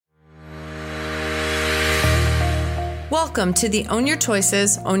Welcome to the Own Your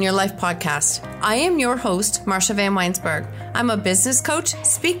Choices, Own Your Life podcast. I am your host, Marsha Van Weinsberg. I'm a business coach,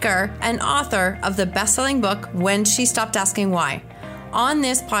 speaker, and author of the best-selling book, When She Stopped Asking Why. On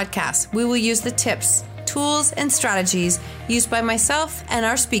this podcast, we will use the tips, tools, and strategies used by myself and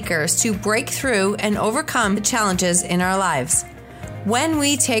our speakers to break through and overcome the challenges in our lives. When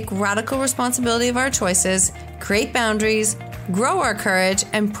we take radical responsibility of our choices, create boundaries, grow our courage,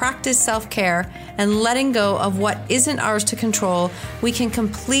 and practice self-care and letting go of what isn't ours to control, we can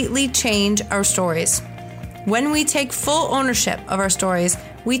completely change our stories. When we take full ownership of our stories,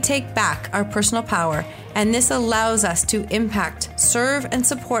 we take back our personal power, and this allows us to impact, serve, and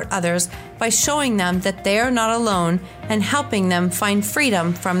support others by showing them that they are not alone and helping them find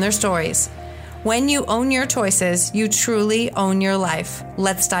freedom from their stories. When you own your choices, you truly own your life.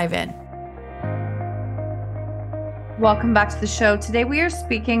 Let's dive in. Welcome back to the show. Today we are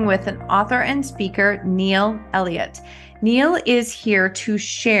speaking with an author and speaker, Neil Elliott. Neil is here to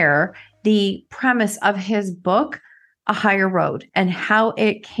share the premise of his book, A Higher Road, and how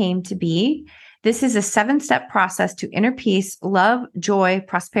it came to be. This is a 7-step process to inner peace, love, joy,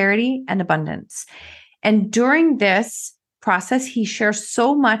 prosperity, and abundance. And during this process, he shares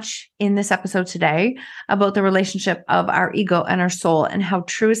so much in this episode today about the relationship of our ego and our soul and how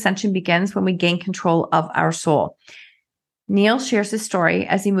true ascension begins when we gain control of our soul. Neil shares his story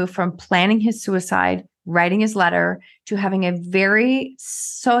as he moved from planning his suicide, writing his letter, to having a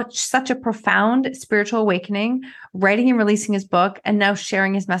such a profound spiritual awakening, writing and releasing his book, and now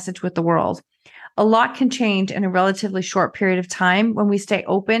sharing his message with the world. A lot can change in a relatively short period of time when we stay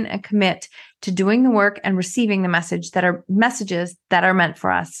open and commit to doing the work and receiving the messages that are meant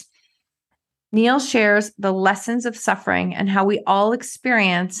for us. Neil shares the lessons of suffering and how we all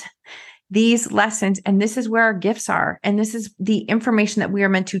experience these lessons, and this is where our gifts are. And this is the information that we are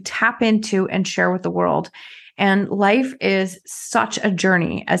meant to tap into and share with the world. And life is such a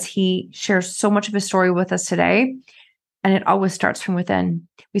journey, as he shares so much of his story with us today. And it always starts from within.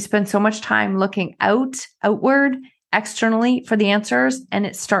 We spend so much time looking outward, externally for the answers, and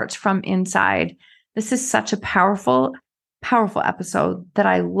it starts from inside. This is such a powerful, powerful episode that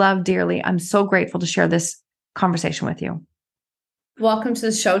I love dearly. I'm so grateful to share this conversation with you. Welcome to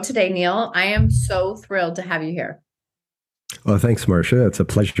the show today, Neil. I am so thrilled to have you here. Well, thanks, Marsha. It's a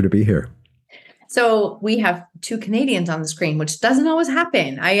pleasure to be here. So we have 2 Canadians on the screen, which doesn't always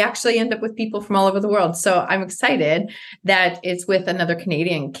happen. I actually end up with people from all over the world. So I'm excited that it's with another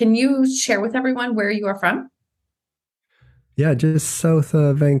Canadian. Can you share with everyone where you are from? Yeah, just south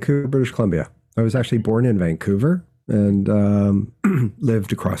of Vancouver, British Columbia. I was actually born in Vancouver and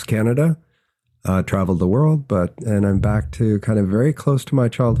lived across Canada. Traveled the world, and I'm back to kind of very close to my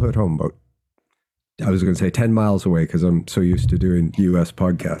childhood home, about, I was going to say 10 miles away because I'm so used to doing US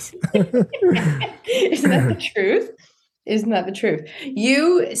podcasts. Isn't that the truth? Isn't that the truth?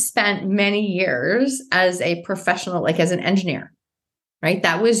 You spent many years as a professional, like as an engineer, right?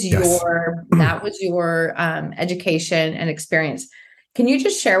 That was your, education and experience. Can you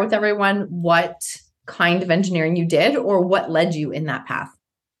just share with everyone what kind of engineering you did or what led you in that path?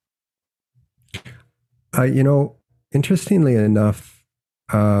 Interestingly enough,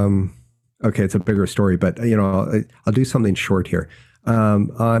 okay, it's a bigger story, but, I'll do something short here.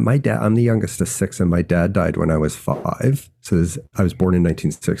 My dad, I'm the youngest of 6, and my dad died when I was 5. So I was born in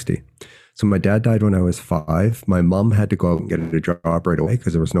 1960. So my dad died when I was 5. My mom had to go out and get a job right away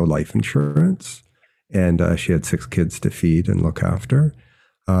because there was no life insurance. And she had 6 kids to feed and look after.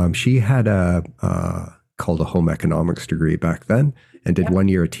 She had called a home economics degree back then, and did 1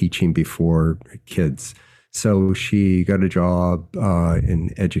 year of teaching before kids. So she got a job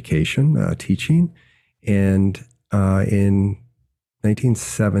in education, teaching. And in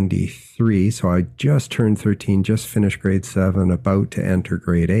 1973, so I just turned 13, just finished grade 7, about to enter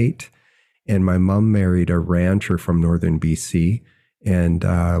grade 8. And my mom married a rancher from northern BC. And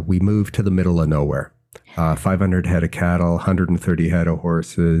we moved to the middle of nowhere. 500 head of cattle, 130 head of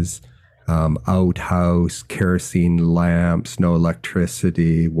horses, outhouse, kerosene lamps, no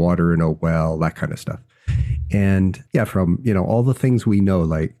electricity, water in a well, that kind of stuff. And yeah, from, all the things we know,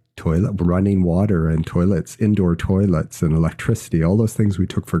 like running water and toilets, indoor toilets and electricity, all those things we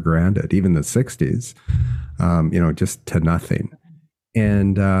took for granted, even the 60s, just to nothing.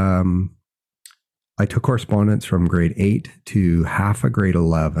 And I took correspondence from grade 8 to half of grade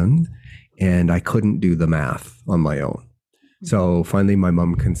 11, and I couldn't do the math on my own. So finally, my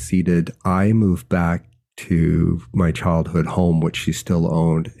mom conceded. I moved back to my childhood home, which she still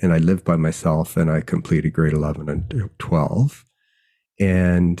owned, and I lived by myself, and I completed grade 11 and 12.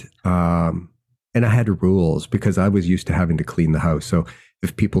 And I had rules because I was used to having to clean the house. So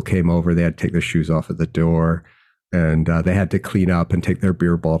if people came over, they had to take their shoes off at the door. And they had to clean up and take their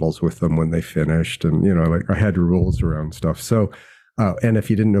beer bottles with them when they finished. And, like I had rules around stuff. So, and if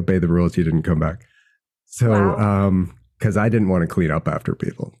you didn't obey the rules, you didn't come back. So, Wow. because I didn't want to clean up after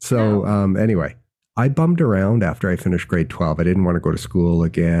people. So, No. anyway, I bummed around after I finished grade 12. I didn't want to go to school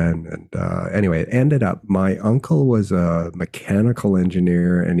again. And anyway, it ended up my uncle was a mechanical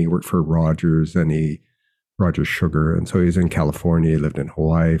engineer and he worked for Rogers Sugar. And so he was in California. He lived in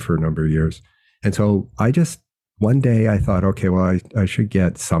Hawaii for a number of years. And so one day I thought, okay, well, I should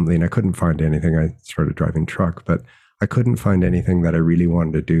get something. I couldn't find anything. I started driving truck, but I couldn't find anything that I really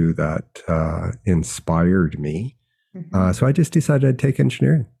wanted to do that inspired me. Mhm. So I just decided I'd take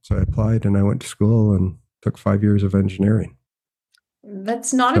engineering. So I applied and I went to school and took 5 years of engineering.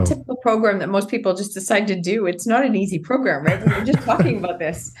 That's not a So typical program that most people just decide to do. It's not an easy program, right? We were just talking about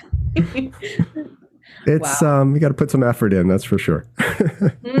this. it's, Wow. you got to put some effort in, that's for sure.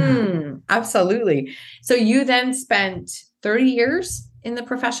 Absolutely. So you then spent 30 years in the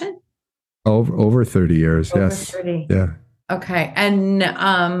profession? Over 30 years, Over yes. 30. Yeah. Okay. And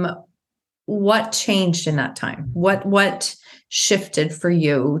what changed in that time? What shifted for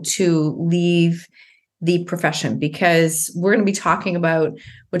you to leave the profession? Because we're going to be talking about,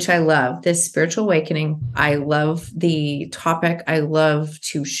 which I love, this spiritual awakening. I love the topic. I love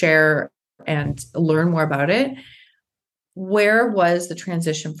to share and learn more about it. Where was the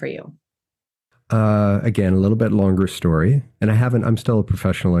transition for you? Again, a little bit longer story. And I'm still a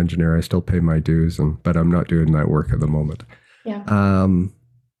professional engineer. I still pay my dues, but I'm not doing that work at the moment. Yeah.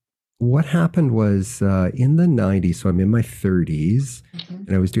 What happened was in the 90s, so I'm in my 30s,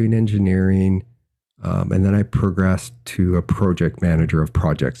 and I was doing engineering. And then I progressed to a project manager of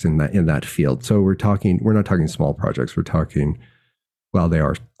projects in that field. So we're not talking small projects. We're talking, well, they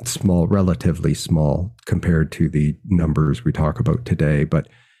are small, relatively small compared to the numbers we talk about today, but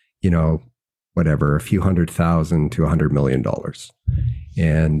whatever, a few $100,000 to $100 million.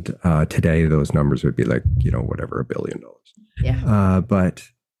 And today those numbers would be like, whatever, $1 billion. Yeah. But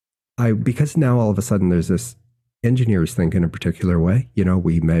because now all of a sudden there's this engineers think in a particular way.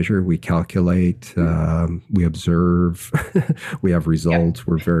 We measure, we calculate, we observe, we have results. Yep.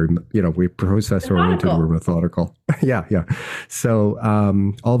 We're very, we process oriented, we're methodical. Yeah. So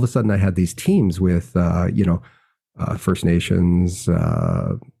all of a sudden I had these teams with, First Nations,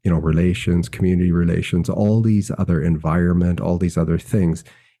 relations, community relations, all these other environment, all these other things.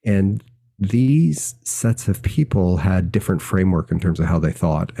 And these sets of people had different framework in terms of how they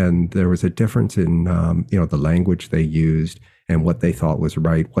thought. And there was a difference in, the language they used and what they thought was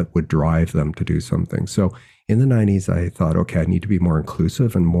right, what would drive them to do something. So in the 90s, I thought, okay, I need to be more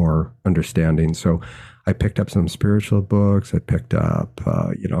inclusive and more understanding. So I picked up some spiritual books. I picked up,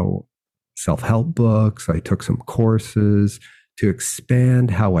 self-help books. I took some courses to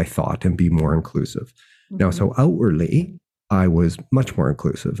expand how I thought and be more inclusive. Mm-hmm. Now, so outwardly, I was much more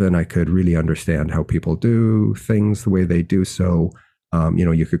inclusive and I could really understand how people do things the way they do. So,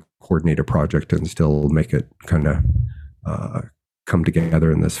 you could coordinate a project and still make it kind of come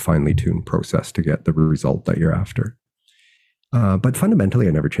together in this finely tuned process to get the result that you're after. But fundamentally,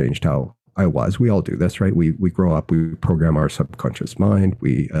 I never changed how I was. We all do this, right? We grow up, we program our subconscious mind,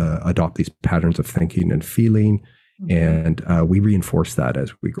 we adopt these patterns of thinking and feeling, and we reinforce that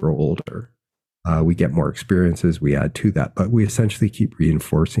as we grow older. We get more experiences, we add to that, but we essentially keep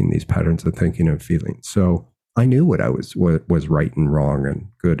reinforcing these patterns of thinking and feeling. So I knew what was right and wrong and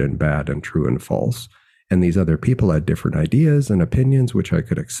good and bad and true and false. And these other people had different ideas and opinions, which I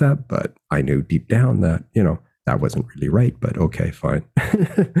could accept, but I knew deep down that, that wasn't really right, but okay, fine.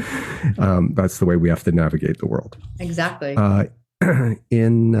 That's the way we have to navigate the world. Exactly.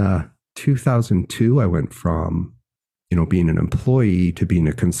 In 2002, I went from being an employee to being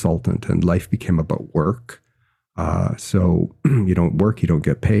a consultant, and life became about work. So you don't work, you don't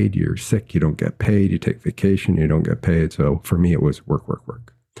get paid. You're sick, you don't get paid. You take vacation, you don't get paid. So for me, it was work, work,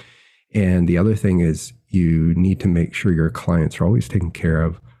 work. And the other thing is you need to make sure your clients are always taken care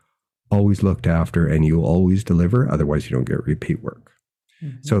of, always looked after, and you always deliver. Otherwise, you don't get repeat work.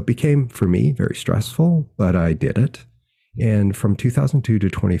 Mm-hmm. So it became, for me, very stressful, but I did it. And from 2002 to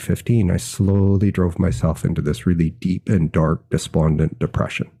 2015, I slowly drove myself into this really deep and dark, despondent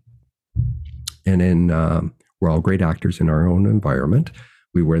depression. And we're all great actors in our own environment.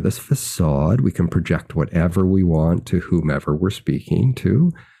 We wear this facade. We can project whatever we want to whomever we're speaking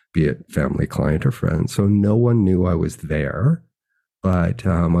to, be it family, client, or friend. So no one knew I was there. But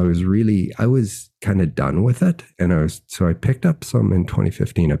I was kind of done with it. And I picked up some in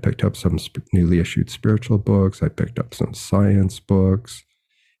 2015. I picked up some newly issued spiritual books. I picked up some science books.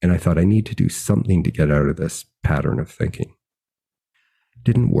 And I thought I need to do something to get out of this pattern of thinking.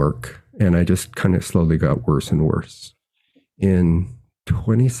 Didn't work. and I just kind of slowly got worse and worse. In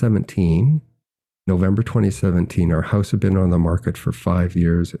 2017, November 2017, our house had been on the market for 5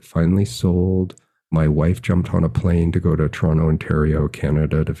 years. It finally sold. My wife jumped on a plane to go to Toronto, Ontario,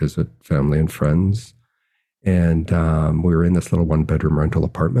 Canada to visit family and friends. And we were in this little one-bedroom rental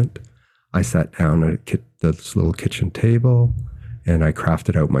apartment. I sat down at this little kitchen table and I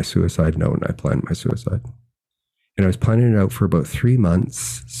crafted out my suicide note and I planned my suicide. And I was planning it out for about 3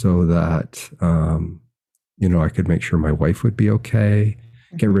 months so that, I could make sure my wife would be okay,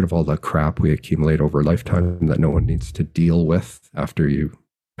 get rid of all the crap we accumulate over a lifetime that no one needs to deal with after you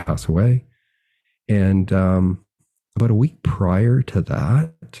pass away. And about a week prior to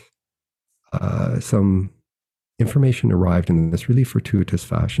that, some information arrived in this really fortuitous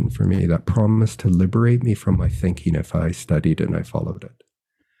fashion for me that promised to liberate me from my thinking if I studied and I followed it.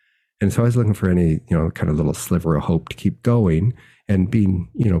 And so I was looking for any, kind of little sliver of hope to keep going. And being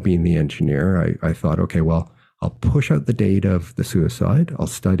the engineer, I thought, okay, well, I'll push out the date of the suicide. I'll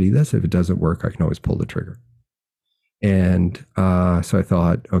study this. If it doesn't work, I can always pull the trigger. And so I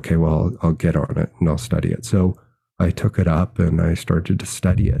thought, okay, well, I'll get on it and I'll study it. So I took it up and I started to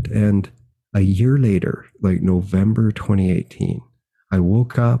study it. And a year later, like November 2018, I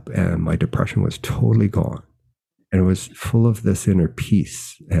woke up and my depression was totally gone. And it was full of this inner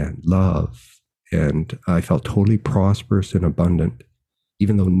peace and love. And I felt totally prosperous and abundant,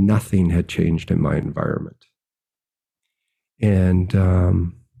 even though nothing had changed in my environment. And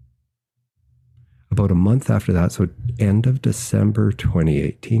about a month after that, so end of December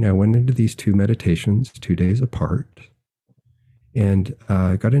 2018, I went into these 2 meditations, 2 days apart. And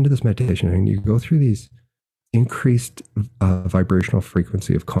I got into this meditation, and you go through these increased vibrational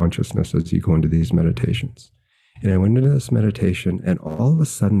frequency of consciousness as you go into these meditations. And I went into this meditation, and all of a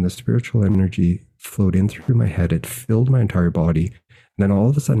sudden, the spiritual energy flowed in through my head. It filled my entire body. And then all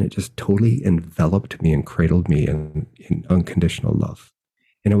of a sudden, it just totally enveloped me and cradled me in unconditional love.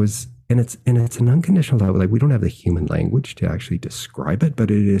 And it's an unconditional love. Like, we don't have the human language to actually describe it,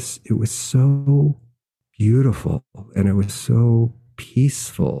 but it was so beautiful and it was so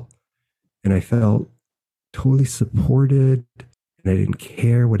peaceful. And I felt totally supported. And I didn't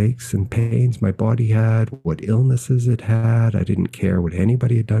care what aches and pains my body had, what illnesses it had. I didn't care what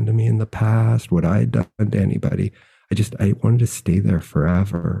anybody had done to me in the past, what I had done to anybody. I wanted to stay there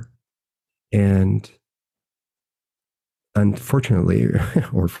forever. And unfortunately,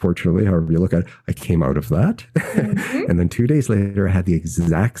 or fortunately, however you look at it, I came out of that. Mm-hmm. And then 2 days later, I had the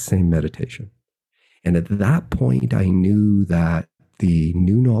exact same meditation. And at that point, I knew that the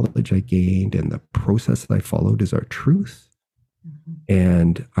new knowledge I gained and the process that I followed is our truth.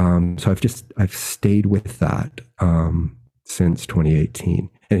 Mm-hmm. And so I've stayed with that since 2018.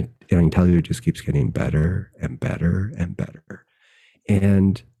 And I can tell you, it just keeps getting better and better and better.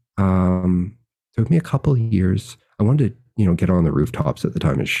 And it took me a couple of years. I wanted to, get on the rooftops at the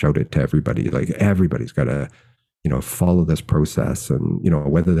time and shout it to everybody. Like, everybody's got to, follow this process. And,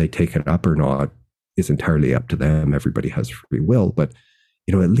 whether they take it up or not is entirely up to them. Everybody has free will. But,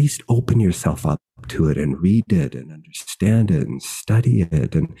 at least open yourself up to it and read it and understand it and study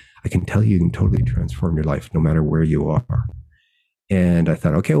it. And I can tell you can totally transform your life no matter where you are. And I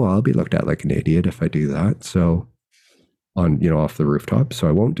thought, okay, well, I'll be looked at like an idiot if I do that. So off the rooftop. So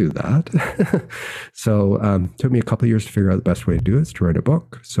I won't do that. So it took me a couple of years to figure out the best way to do it, is to write a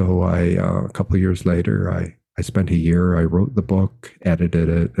book. So a couple of years later, I spent a year, I wrote the book, edited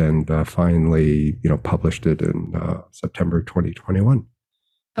it, and finally, published it in September 2021.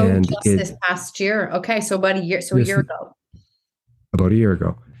 Oh, and just this past year. Okay. So about a year. So a year ago. About a year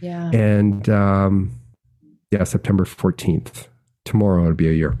ago. Yeah. And September 14th. Tomorrow it'll be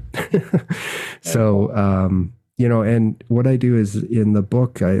a year. So, and what I do is in the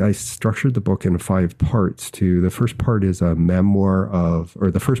book, I structured the book in 5 parts. The first part is a memoir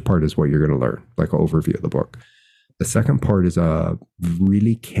the first part is what you're going to learn, like an overview of the book. The second part is a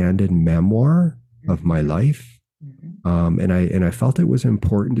really candid memoir of my life. And I felt it was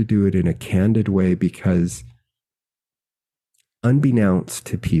important to do it in a candid way because, unbeknownst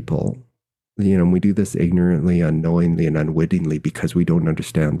to people, we do this ignorantly, unknowingly, and unwittingly because we don't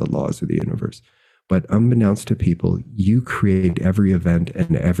understand the laws of the universe. But unbeknownst to people, you create every event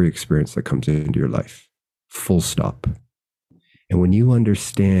and every experience that comes into your life. Full stop. And when you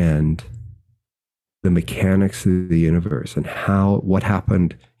understand the mechanics of the universe and what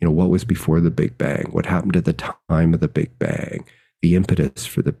happened, what was before the Big Bang, what happened at the time of the Big Bang, the impetus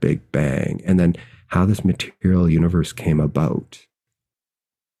for the Big Bang, and then how this material universe came about.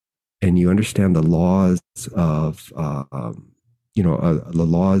 And you understand the laws of, the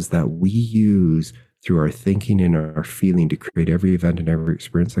laws that we use through our thinking and our feeling to create every event and every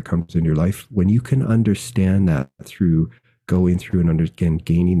experience that comes in your life. When you can understand that through going through and again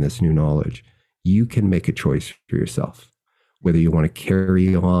gaining this new knowledge, you can make a choice for yourself, whether you want to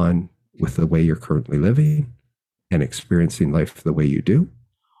carry on with the way you're currently living and experiencing life the way you do,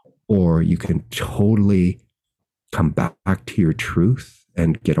 or you can totally come back to your truth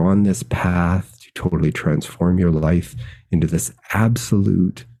and get on this path to totally transform your life into this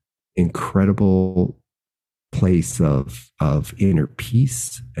absolute incredible place of inner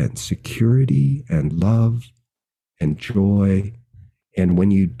peace and security and love and joy. And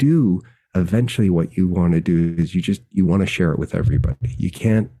when you do, eventually what you want to do is you want to share it with everybody. You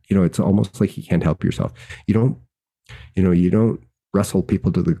can't, it's almost like you can't help yourself. You don't wrestle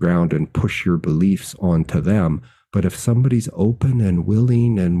people to the ground and push your beliefs onto them. But if somebody's open and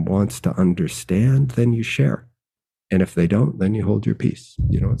willing and wants to understand, then you share. And if they don't, then you hold your peace.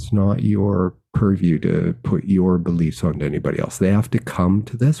 It's not your purview to put your beliefs onto anybody else. They have to come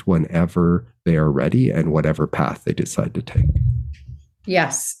to this whenever they are ready and whatever path they decide to take.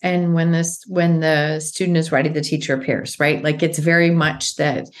 Yes. And when the student is ready, the teacher appears, right? Like, it's very much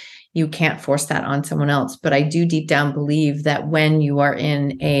that you can't force that on someone else. But I do deep down believe that when you are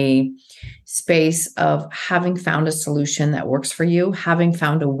in a space of having found a solution that works for you, having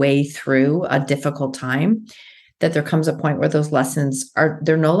found a way through a difficult time, that there comes a point where those lessons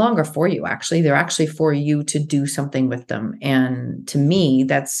they're no longer for you. Actually, they're actually for you to do something with them. And to me,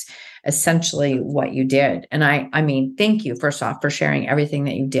 that's essentially what you did. And I mean, thank you first off for sharing everything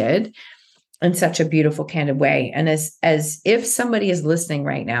that you did in such a beautiful, candid way. And as if somebody is listening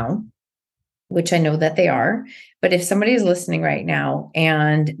right now, which I know that they are, but if somebody is listening right now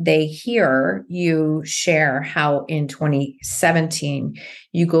and they hear you share how in 2017,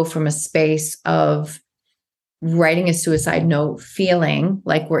 you go from a space of writing a suicide note, feeling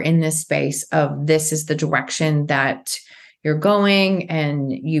like we're in this space of this is the direction that you're going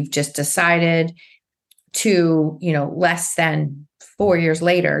and you've just decided to, less than 4 years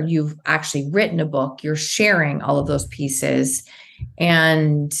later, you've actually written a book, you're sharing all of those pieces,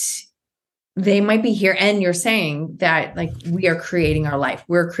 and they might be here. And you're saying that, like, we are creating our life,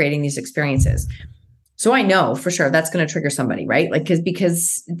 we're creating these experiences. So I know for sure that's going to trigger somebody, right? Like,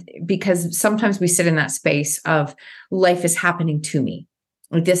 because sometimes we sit in that space of life is happening to me.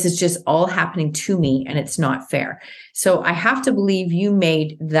 Like, this is just all happening to me and it's not fair. So I have to believe you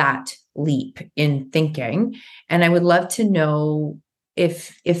made that leap in thinking. And I would love to know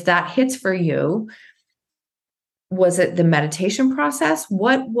if that hits for you. Was it the meditation process?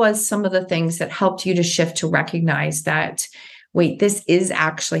 What was some of the things that helped you to shift to recognize that, wait, this is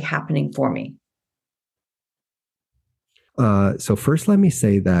actually happening for me? So first, let me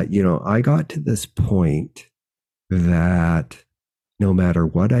say that, I got to this point that no matter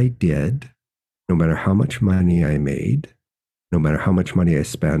what I did, no matter how much money I made, no matter how much money I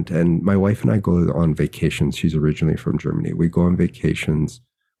spent, and my wife and I go on vacations. She's originally from Germany. We go on vacations.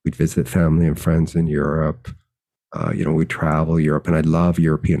 We'd visit family and friends in Europe. We travel Europe, and I love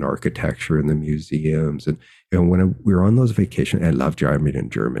European architecture and the museums. And when we were on those vacations, I loved driving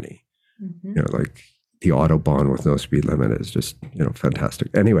in Germany. Mm-hmm. Like the Autobahn with no speed limit is just, fantastic.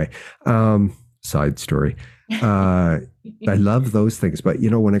 Anyway, side story. I love those things. But,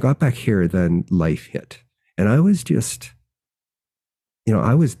 when I got back here, then life hit. And I was just,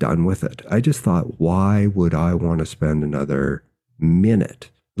 I was done with it. I just thought, why would I want to spend another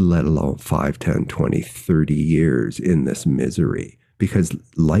minute, let alone 5, 10, 20, 30 years in this misery? Because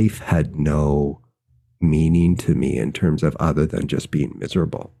life had no meaning to me in terms of other than just being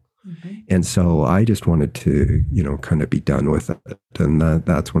miserable. Mm-hmm. And so I just wanted to, kind of be done with it. And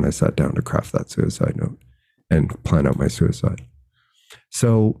that's when I sat down to craft that suicide note and plan out my suicide.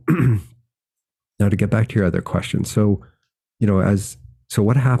 So now to get back to your other question. So, so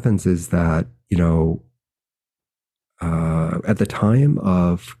what happens is that, at the time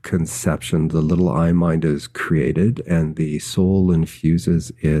of conception, the little I mind is created and the soul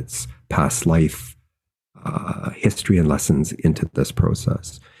infuses its past life history and lessons into this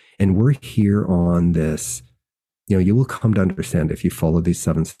process. And we're here on this, you will come to understand if you follow these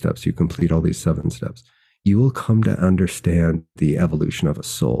 7 steps, you complete all these 7 steps, you will come to understand the evolution of a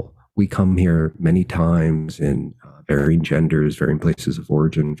soul. We come here many times in varying genders, varying places of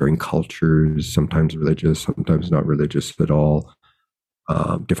origin, varying cultures, sometimes religious, sometimes not religious at all,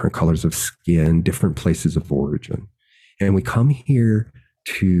 different colors of skin, different places of origin. And we come here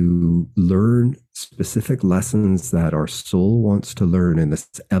to learn specific lessons that our soul wants to learn in this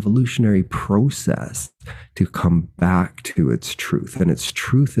evolutionary process to come back to its truth. And its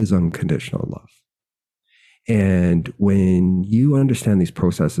truth is unconditional love. And when you understand these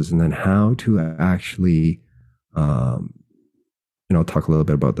processes and then how to actually, and I'll talk a little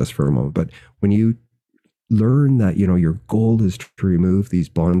bit about this for a moment, but when you learn that, your goal is to remove these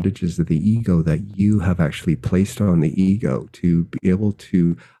bondages of the ego that you have actually placed on the ego to be able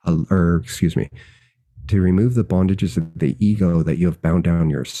to, to remove the bondages of the ego that you have bound down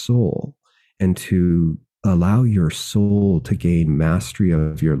your soul, and to allow your soul to gain mastery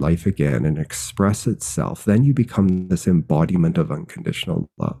of your life again and express itself, then you become this embodiment of unconditional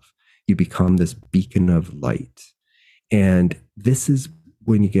love. You become this beacon of light. And this is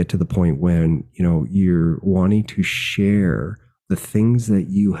when you get to the point when, you're wanting to share the things that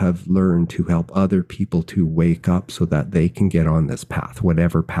you have learned to help other people to wake up so that they can get on this path,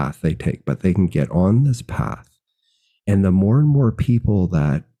 whatever path they take, but they can get on this path. And the more and more people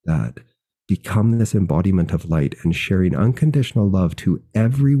that become this embodiment of light and sharing unconditional love to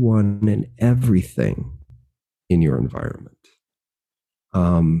everyone and everything in your environment,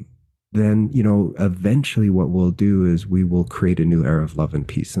 then, eventually what we'll do is we will create a new era of love and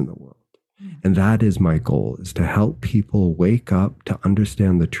peace in the world. And that is my goal, is to help people wake up, to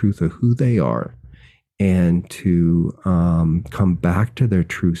understand the truth of who they are, and to come back to their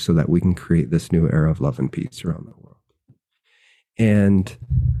truth so that we can create this new era of love and peace around the world. And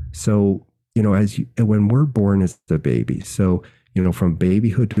so, when we're born as a baby, so, from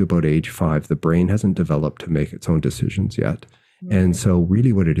babyhood to about age 5, the brain hasn't developed to make its own decisions yet. And so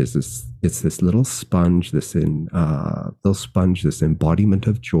really what it is it's this little sponge, this embodiment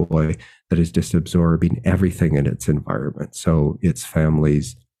of joy that is just absorbing everything in its environment. So its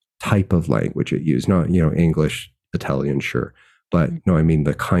family's type of language it used, not, English, Italian, sure. But no, I mean,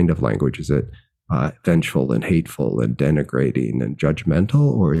 the kind of language, is it vengeful and hateful and denigrating and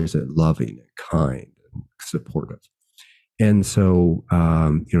judgmental, or is it loving and kind and supportive? And so,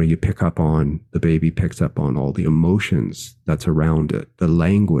 the baby picks up on all the emotions that's around it, the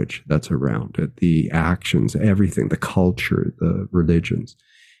language that's around it, the actions, everything, the culture, the religions.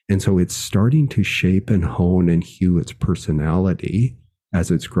 And so it's starting to shape and hone and hue its personality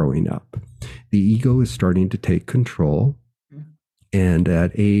as it's growing up. The ego is starting to take control. And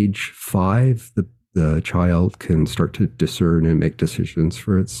at age 5, the child can start to discern and make decisions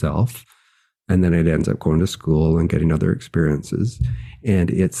for itself. And then it ends up going to school and getting other experiences. And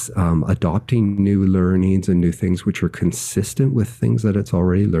it's adopting new learnings and new things which are consistent with things that it's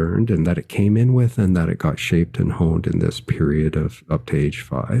already learned and that it came in with, and that it got shaped and honed in this period of up to age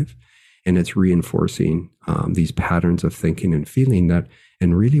 5. And it's reinforcing these patterns of thinking and feeling that,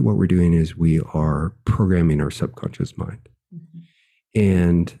 and really what we're doing is we are programming our subconscious mind.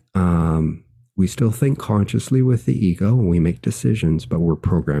 And we still think consciously with the ego and we make decisions, but we're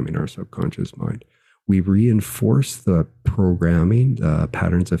programming our subconscious mind. We reinforce the programming, the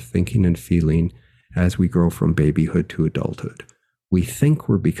patterns of thinking and feeling as we grow from babyhood to adulthood. We think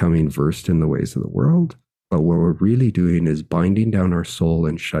we're becoming versed in the ways of the world, but what we're really doing is binding down our soul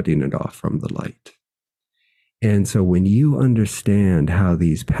and shutting it off from the light. And so when you understand how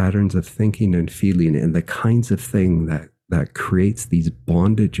these patterns of thinking and feeling and the kinds of thing that creates these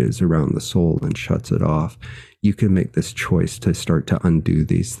bondages around the soul and shuts it off, you can make this choice to start to undo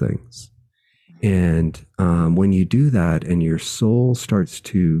these things. And when you do that and your soul starts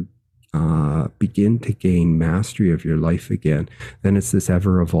to begin to gain mastery of your life again, then it's this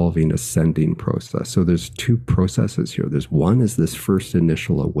ever-evolving ascending process. So there's 2 processes here. There's one is this first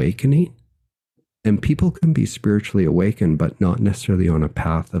initial awakening. And people can be spiritually awakened, but not necessarily on a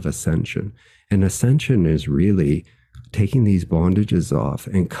path of ascension. And ascension is really taking these bondages off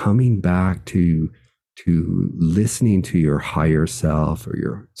and coming back to listening to your higher self or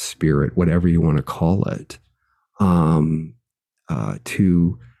your spirit, whatever you want to call it,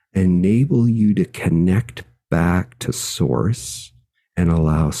 to enable you to connect back to source and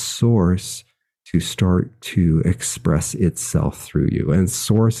allow source to start to express itself through you. And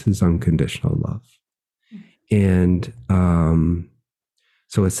source is unconditional love. And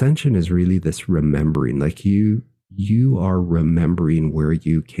so ascension is really this remembering, like you are remembering where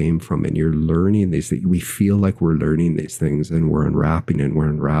you came from, and you're learning these things. We feel like we're learning these things and we're unwrapping and we're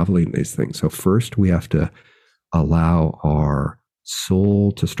unraveling these things. So first we have to allow our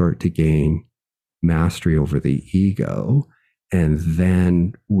soul to start to gain mastery over the ego. And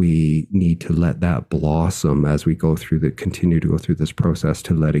then we need to let that blossom as we continue to go through this process,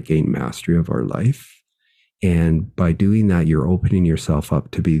 to let it gain mastery of our life. And by doing that, you're opening yourself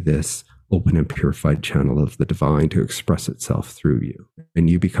up to be this open and purified channel of the divine to express itself through you. And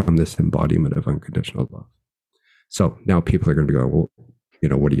you become this embodiment of unconditional love. So now people are going to be going, well,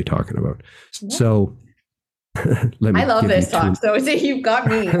 what are you talking about? Yeah. So I love this talk. So you've got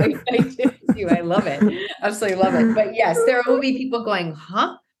me. I do. I love it. Absolutely love it. But yes, there will be people going,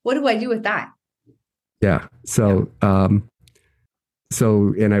 huh? What do I do with that? Yeah. So, and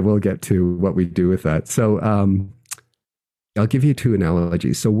I will get to what we do with that. So, I'll give you two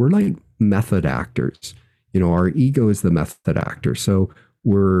analogies. So we're like method actors. Our ego is the method actor. So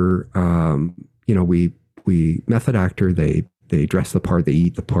we're, we method actor, they dress the part, they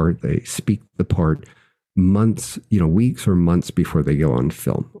eat the part, they speak the part months, weeks or months before they go on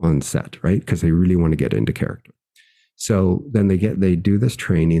film, on set, right? Because they really want to get into character. So then they do this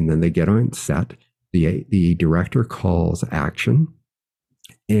training, then they get on set, the director calls action,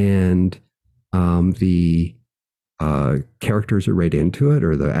 and the characters are right into it,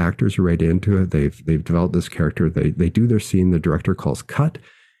 or the actors are right into it. They've developed this character. They do their scene. The director calls cut.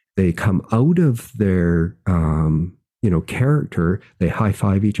 They come out of their character. They high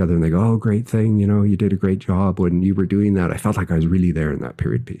five each other and they go, "Oh, great thing! You did a great job when you were doing that. I felt like I was really there in that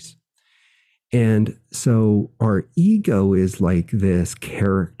period piece." And so our ego is like this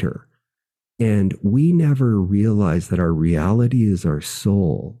character, and we never realize that our reality is our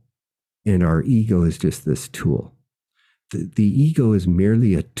soul, and our ego is just this tool. The ego is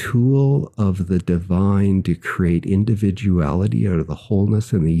merely a tool of the divine to create individuality out of the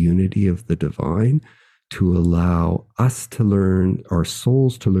wholeness and the unity of the divine, to allow us to learn, our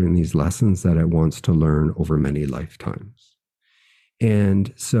souls to learn these lessons that it wants to learn over many lifetimes.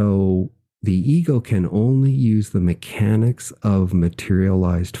 And so the ego can only use the mechanics of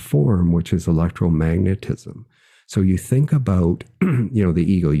materialized form, which is electromagnetism. So you think about, the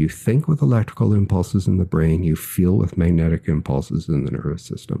ego, you think with electrical impulses in the brain, you feel with magnetic impulses in the nervous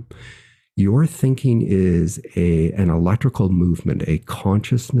system. Your thinking is an electrical movement, a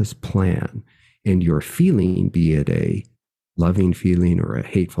consciousness plan, and your feeling, be it a loving feeling or a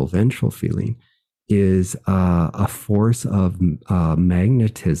hateful, vengeful feeling, is a force of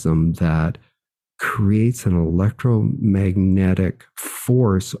magnetism that creates an electromagnetic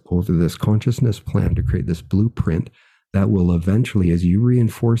force over this consciousness plan to create this blueprint that will eventually, as you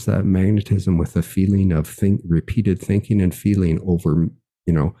reinforce that magnetism with a feeling of repeated thinking and feeling over,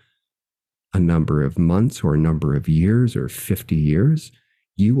 a number of months or a number of years or 50 years,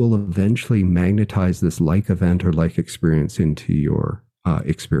 you will eventually magnetize this like event or like experience into your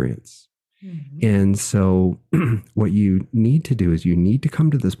experience. Mm-hmm. And so what you need to do is you need to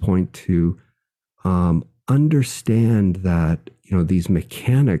come to this point to understand that, these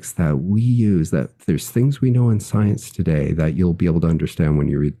mechanics that we use, that there's things we know in science today that you'll be able to understand when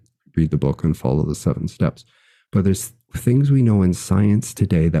you read the book and follow the 7 steps. But there's things we know in science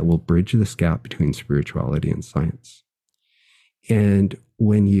today that will bridge this gap between spirituality and science. And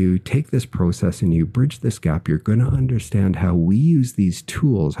when you take this process and you bridge this gap, you're going to understand how we use these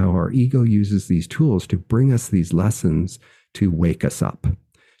tools, how our ego uses these tools to bring us these lessons to wake us up,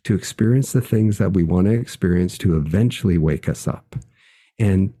 to experience the things that we want to experience, to eventually wake us up.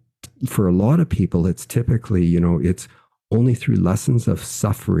 And for a lot of people, it's typically, it's only through lessons of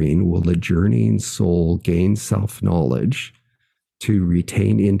suffering will the journeying soul gain self-knowledge to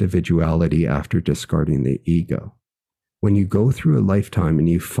retain individuality after discarding the ego. When you go through a lifetime and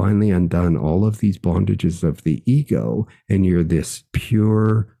you've finally undone all of these bondages of the ego, and you're this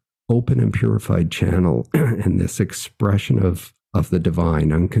pure, open and purified channel and this expression of the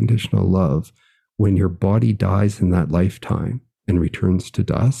divine, unconditional love, when your body dies in that lifetime and returns to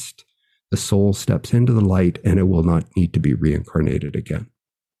dust, the soul steps into the light and it will not need to be reincarnated again.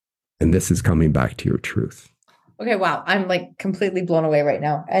 And this is coming back to your truth. Okay, wow. I'm like completely blown away right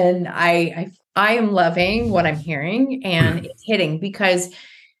now. And I am loving what I'm hearing, and it's hitting because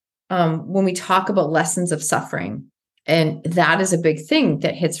when we talk about lessons of suffering, and that is a big thing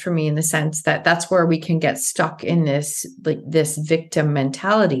that hits for me in the sense that that's where we can get stuck in this, like this victim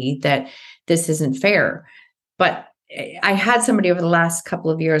mentality that this isn't fair. But I had somebody over the last couple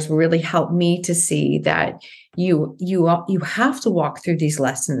of years really help me to see that you have to walk through these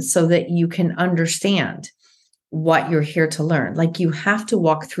lessons so that you can understand what you're here to learn. Like you have to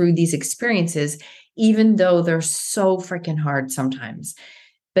walk through these experiences, even though they're so freaking hard sometimes.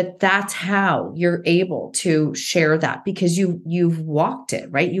 But that's how you're able to share that, because you've walked it,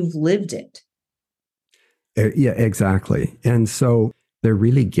 right? You've lived it. Yeah, exactly. And so they're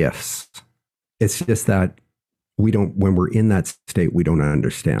really gifts. It's just that when we're in that state, we don't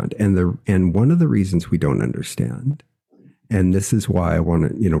understand. And one of the reasons we don't understand, and this is why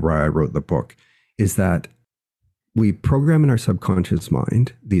why I wrote the book, is that we program in our subconscious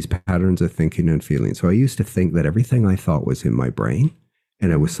mind these patterns of thinking and feeling. So I used to think that everything I thought was in my brain,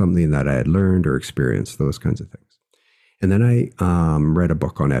 and it was something that I had learned or experienced, those kinds of things. And then I read a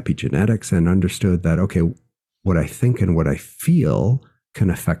book on epigenetics and understood that, okay, what I think and what I feel can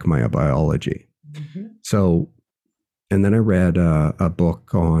affect my biology. Mm-hmm. So, and then I read a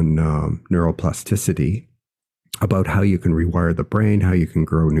book on neuroplasticity about how you can rewire the brain, how you can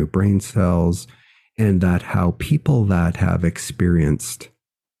grow new brain cells, and that how people that have experienced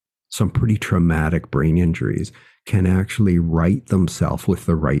some pretty traumatic brain injuries can actually right themselves with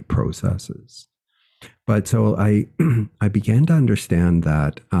the right processes. But so I began to understand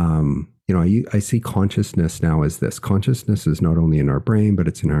that, I see consciousness now as this. Consciousness is not only in our brain, but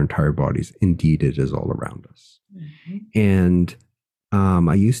it's in our entire bodies. Indeed, it is all around us. Mm-hmm. And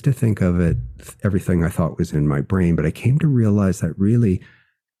I used to think of it, everything I thought was in my brain, but I came to realize that really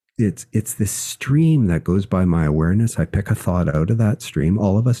it's this stream that goes by my awareness. I pick a thought out of that stream.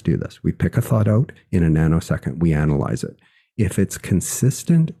 All of us do this. We pick a thought out in a nanosecond. We analyze it. If it's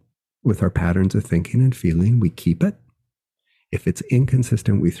consistent with our patterns of thinking and feeling, we keep it. If it's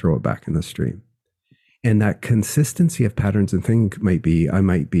inconsistent, we throw it back in the stream. And that consistency of patterns and things might be, I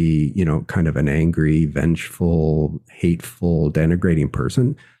might be, kind of an angry, vengeful, hateful, denigrating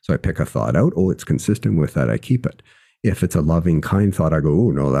person. So I pick a thought out. Oh, it's consistent with that. I keep it. If it's a loving, kind thought, I go, oh,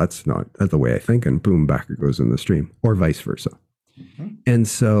 no, that's not the way I think. And boom, back it goes in the stream, or vice versa. Mm-hmm. And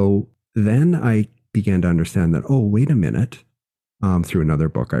so then I began to understand that, oh, wait a minute, through another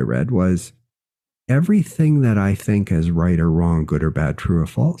book I read, was everything that I think as right or wrong, good or bad, true or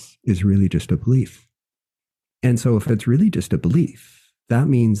false, is really just a belief. And so if it's really just a belief, that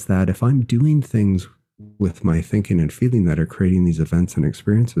means that if I'm doing things with my thinking and feeling that are creating these events and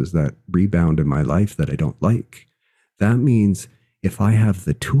experiences that rebound in my life that I don't like, that means if I have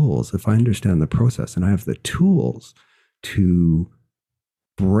the tools, if I understand the process and I have the tools to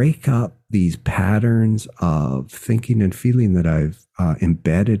break up these patterns of thinking and feeling that I've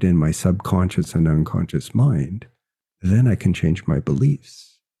embedded in my subconscious and unconscious mind, then I can change my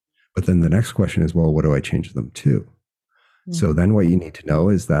beliefs. But then the next question is, well, what do I change them to? Mm-hmm. So then what you need to know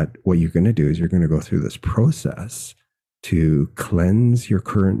is that what you're going to do is you're going to go through this process to cleanse your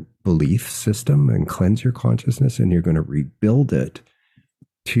current belief system and cleanse your consciousness, and you're going to rebuild it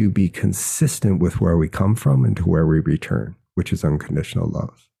to be consistent with where we come from and to where we return, which is unconditional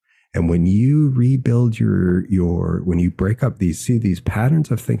love. And when you rebuild when you break up these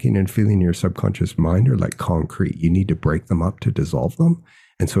patterns of thinking and feeling in your subconscious mind are like concrete. You need to break them up to dissolve them.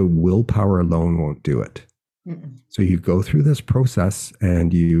 And so willpower alone won't do it. Mm-mm. So you go through this process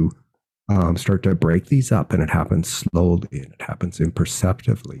and you start to break these up, and it happens slowly and it happens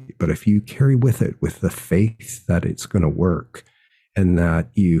imperceptibly. But if you carry with the faith that it's going to work and that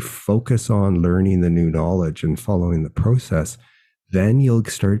you focus on learning the new knowledge and following the process, then you'll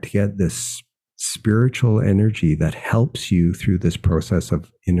start to get this spiritual energy that helps you through this process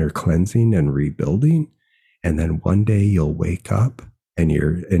of inner cleansing and rebuilding. And then one day you'll wake up and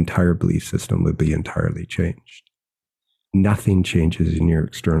your entire belief system will be entirely changed. Nothing changes in your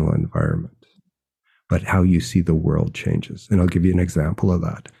external environment, but how you see the world changes. And I'll give you an example of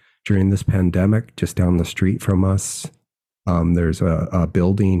that. During this pandemic, just down the street from us, there's a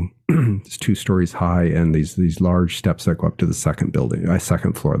building, it's 2 stories high, and these large steps that go up to the second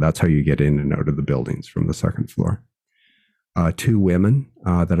floor. That's how you get in and out of the buildings, from the second floor. 2 women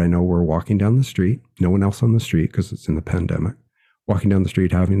that I know were walking down the street, no one else on the street because it's in the pandemic, walking down the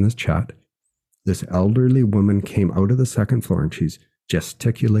street having this chat. This elderly woman came out of the second floor and she's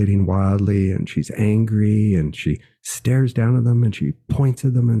gesticulating wildly and she's angry, and she stares down at them and she points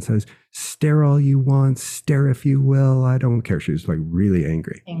at them and says, "Stare all you want, stare if you will, I don't care." She was like really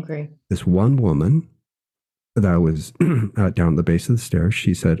angry. This one woman that was down at the base of the stairs,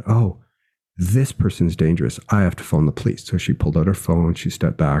 she said, "Oh, this person's dangerous. I have to phone the police." So she pulled out her phone, she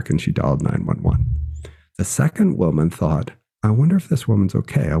stepped back and she dialed 911. The second woman thought, "I wonder if this woman's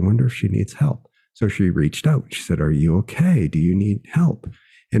okay. I wonder if she needs help." So she reached out. She said, "Are you okay? Do you need help?"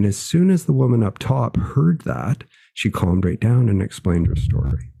 And as soon as the woman up top heard that, she calmed right down and explained her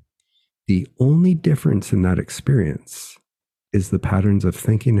story. The only difference in that experience is the patterns of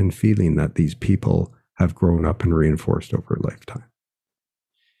thinking and feeling that these people have grown up and reinforced over a lifetime.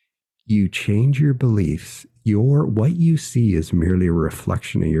 You change your beliefs. What you see is merely a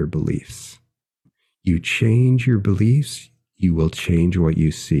reflection of your beliefs. You change your beliefs, you will change what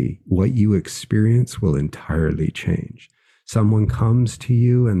you see. What you experience will entirely change. Someone comes to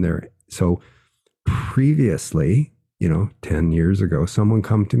you so previously, 10 years ago, someone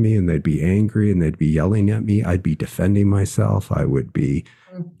come to me and they'd be angry and they'd be yelling at me. I'd be defending myself. I would be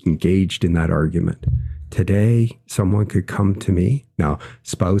engaged in that argument. Today, someone could come to me. Now,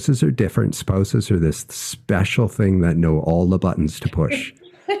 spouses are different. Spouses are this special thing that know all the buttons to push.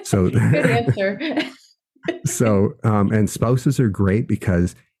 So, good answer. So, and spouses are great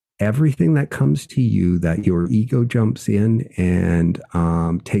because everything that comes to you that your ego jumps in and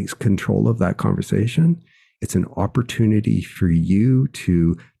takes control of that conversation, it's an opportunity for you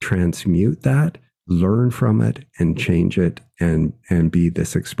to transmute that, learn from it, and change it, and be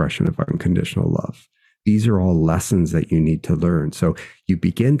this expression of unconditional love. These are all lessons that you need to learn. So you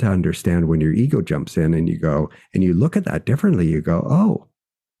begin to understand when your ego jumps in and you go, and you look at that differently, you go, oh,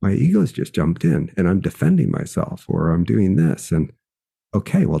 my ego's just jumped in and I'm defending myself, or I'm doing this. And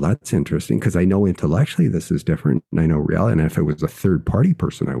okay, well, that's interesting, because I know intellectually this is different, and I know reality. And if it was a third party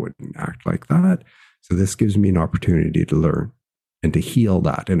person, I wouldn't act like that. So this gives me an opportunity to learn and to heal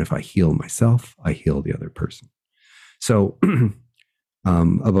that. And if I heal myself, I heal the other person. So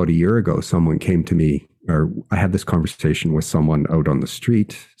about a year ago, someone came to me, or I had this conversation with someone out on the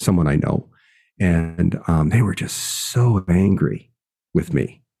street, someone I know, and they were just so angry with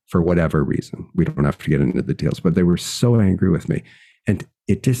me for whatever reason. We don't have to get into the details, but they were so angry with me. And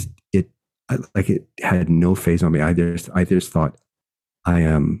it had no phase on me. I just thought,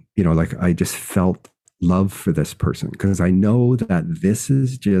 I just felt love for this person, because I know that this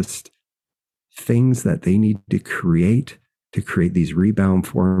is just things that they need to create these rebound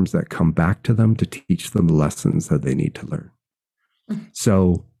forms that come back to them to teach them the lessons that they need to learn.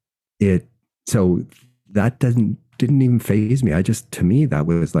 So that didn't even faze me. To me, that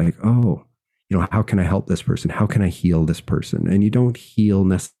was like, oh, how can I help this person? How can I heal this person? And you don't heal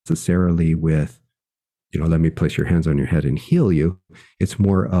necessarily with, let me place your hands on your head and heal you. It's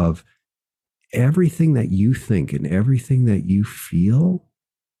more of everything that you think and everything that you feel.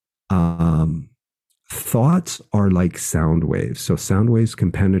 Thoughts are like sound waves. So sound waves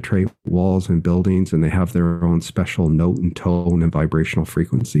can penetrate walls and buildings, and they have their own special note and tone and vibrational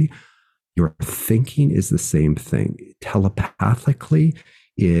frequency. Your thinking is the same thing. Telepathically,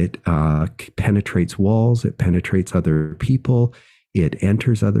 it penetrates walls, it penetrates other people, it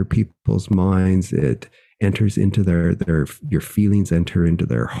enters other people's minds, it enters into your feelings enter into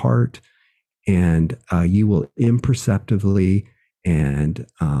their heart, and you will imperceptibly and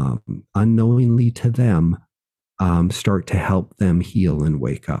unknowingly to them start to help them heal and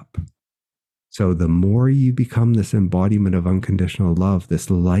wake up. So the more you become this embodiment of unconditional love, this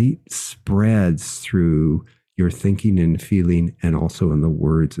light spreads through your thinking and feeling, and also in the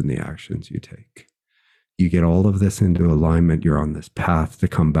words and the actions you take. You get all of this into alignment. You're on this path to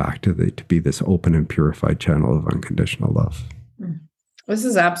come back to be this open and purified channel of unconditional love. This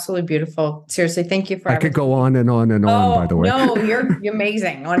is absolutely beautiful. Seriously, thank you for I could go on and on and on, by the way. No, you're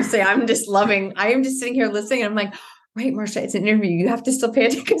amazing. Honestly, I am just sitting here listening, and I'm like, right, Marsha, it's an interview. You have to still pay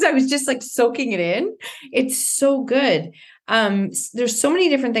attention, because I was just like soaking it in. It's so good. There's so many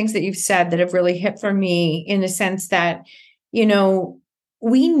different things that you've said that have really hit for me, in the sense that,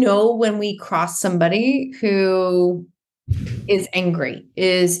 we know when we cross somebody who is angry,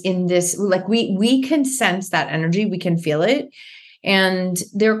 is in this, like we can sense that energy, we can feel it. And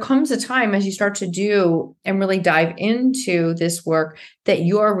there comes a time, as you start to do and really dive into this work, that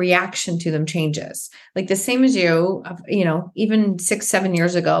your reaction to them changes. Like the same as you, even 6-7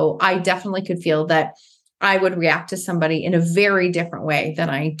 years ago, I definitely could feel that I would react to somebody in a very different way than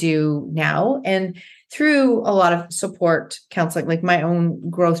I do now. And through a lot of support counseling, like my own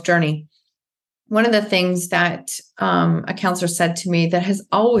growth journey, one of the things that a counselor said to me that has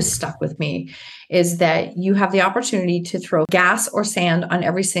always stuck with me is that you have the opportunity to throw gas or sand on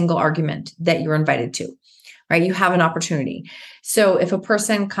every single argument that you're invited to, right? You have an opportunity. So if a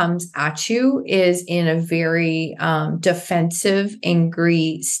person comes at you is in a very defensive,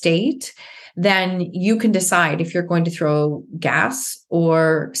 angry state, then you can decide if you're going to throw gas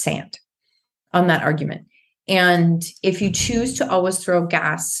or sand on that argument. And if you choose to always throw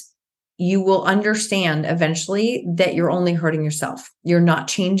gas, you will understand eventually that you're only hurting yourself. You're not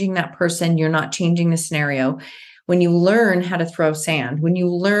changing that person. You're not changing the scenario. When you learn how to throw sand, when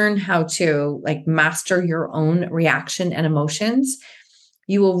you learn how to master your own reaction and emotions,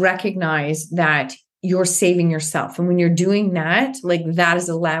 you will recognize that you're saving yourself. And when you're doing that, that is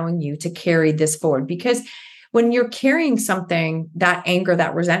allowing you to carry this forward. Because when you're carrying something, that anger,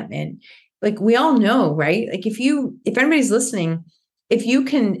 that resentment, we all know, right? If anybody's listening, if you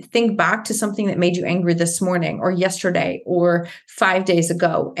can think back to something that made you angry this morning or yesterday or 5 days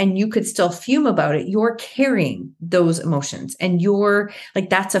ago, and you could still fume about it, you're carrying those emotions, and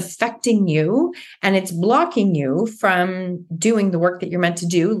that's affecting you, and it's blocking you from doing the work that you're meant to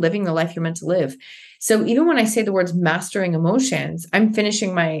do, living the life you're meant to live. So even when I say the words mastering emotions, I'm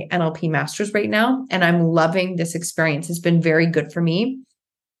finishing my NLP masters right now, and I'm loving this experience. It's been very good for me.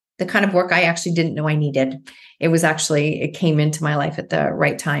 The kind of work I actually didn't know I needed. It came into my life at the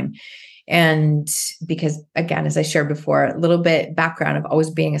right time. And because, again, as I shared before, a little bit background of always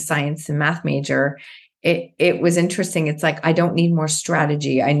being a science and math major, it was interesting. It's like, I don't need more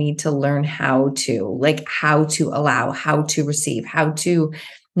strategy. I need to learn how to allow, how to receive, how to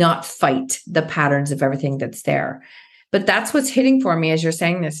not fight the patterns of everything that's there. But that's what's hitting for me as you're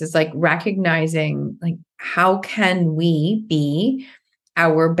saying this, is like recognizing, like, how can we be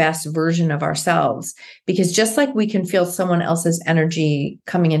our best version of ourselves? Because just like we can feel someone else's energy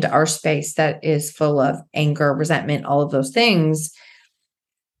coming into our space that is full of anger, resentment, all of those things,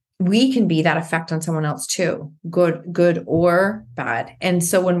 we can be that effect on someone else too, good or bad. And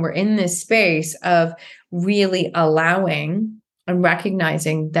so when we're in this space of really allowing and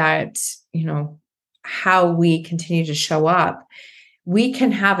recognizing that, how we continue to show up, we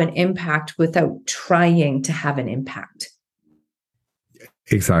can have an impact without trying to have an impact.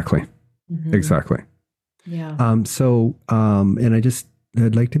 Exactly. Mm-hmm. Exactly. Yeah. And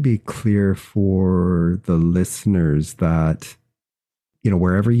I'd like to be clear for the listeners that,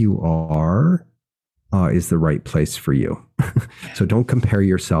 wherever you are, is the right place for you. So don't compare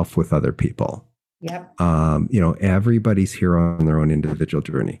yourself with other people. Yep. Everybody's here on their own individual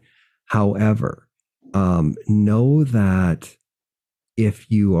journey. However, know that if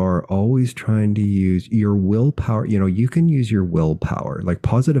you are always trying to use your willpower, you can use your willpower. Like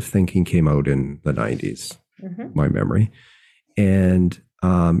positive thinking came out in the 90s, my memory. And,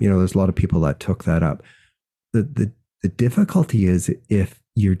 there's a lot of people that took that up. The difficulty is if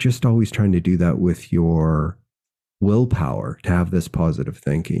you're just always trying to do that with your willpower to have this positive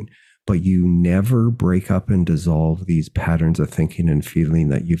thinking, but you never break up and dissolve these patterns of thinking and feeling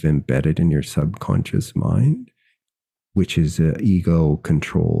that you've embedded in your subconscious mind, which is an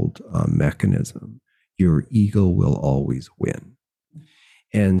ego-controlled mechanism, your ego will always win.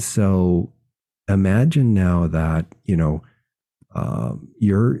 And so imagine now that,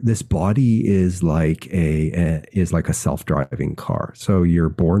 this body is like a self-driving car. So you're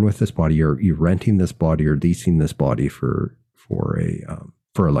born with this body, you're renting this body or leasing this body for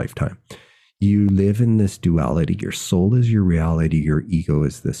a lifetime. You live in this duality. Your soul is your reality. Your ego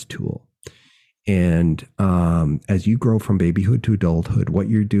is this tool. And as you grow from babyhood to adulthood, what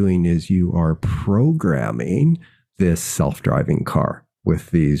you're doing is you are programming this self-driving car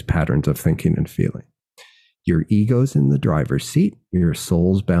with these patterns of thinking and feeling. Your ego's in the driver's seat. Your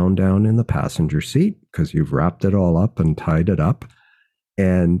soul's bound down in the passenger seat because you've wrapped it all up and tied it up.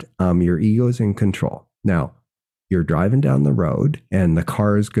 And your ego's in control. Now, you're driving down the road and the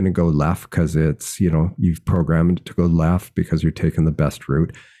car is going to go left because it's, you've programmed it to go left because you're taking the best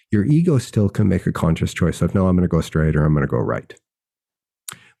route. Your ego still can make a conscious choice of, no, I'm going to go straight or I'm going to go right.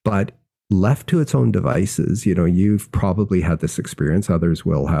 But left to its own devices, you've probably had this experience, others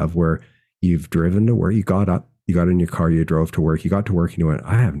will have, where you've driven to work, you got up, you got in your car, you drove to work, you got to work and you went,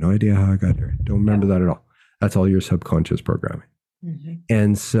 I have no idea how I got here. Don't remember that at all. That's all your subconscious programming. Mm-hmm.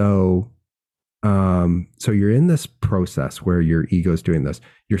 And so you're in this process where your ego's doing this.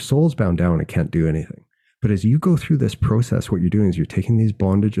 Your soul's bound down and can't do anything. But as you go through this process, what you're doing is you're taking these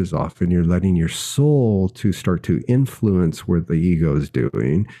bondages off and you're letting your soul to start to influence what the ego is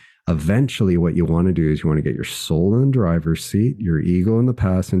doing. Eventually, what you want to do is you want to get your soul in the driver's seat, your ego in the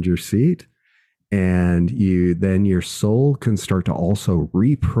passenger seat, and then your soul can start to also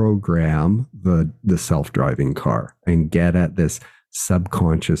reprogram the self-driving car and get at this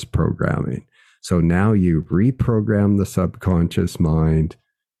subconscious programming. So now you reprogram the subconscious mind,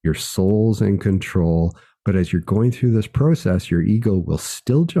 your soul's in control. But as you're going through this process, your ego will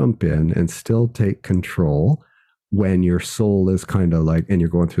still jump in and still take control when your soul is kind of like, and you're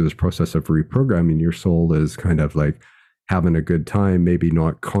going through this process of reprogramming, your soul is kind of like having a good time, maybe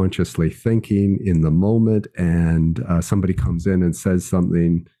not consciously thinking in the moment. And somebody comes in and says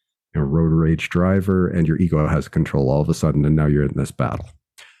something, road rage driver, and your ego has control all of a sudden. And now you're in this battle.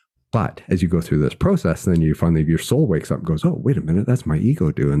 But as you go through this process, then you finally, your soul wakes up and goes, oh, wait a minute, that's my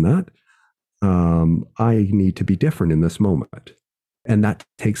ego doing that. I need to be different in this moment. And that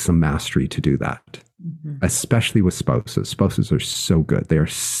takes some mastery to do that, especially with spouses. Spouses are so good. They are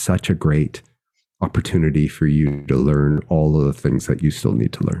such a great opportunity for you to learn all of the things that you still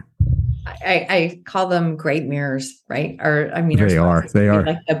need to learn. I call them great mirrors, right? They are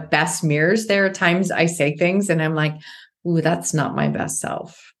like the best mirrors. There are times I say things and I'm like, ooh, that's not my best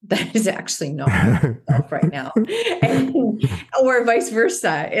self. That is actually not my best self right now. Or vice versa.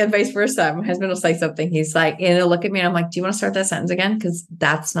 And vice versa. My husband will say something. He's like, and he'll look at me and I'm like, do you want to start that sentence again? Because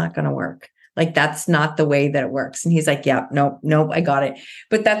that's not going to work. Like, that's not the way that it works. And he's like, yeah, nope, I got it.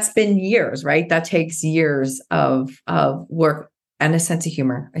 But that's been years, right? That takes years of work. and a sense of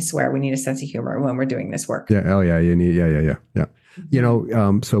humor. I swear we need a sense of humor when we're doing this work. Yeah. Oh yeah. You need, yeah. You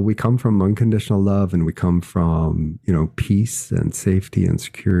know, so we come from unconditional love, and we come from, you know, peace and safety and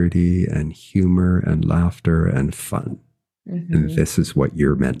security and humor and laughter and fun. And this is what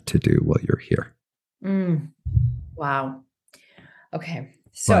you're meant to do while you're here. Wow. Okay.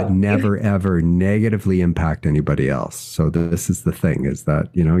 So but never ever negatively impact anybody else. So this is the thing, is that,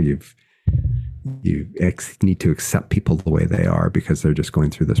 you know, you need to accept people the way they are, because they're just going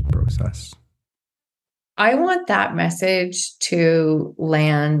through this process. I want that message to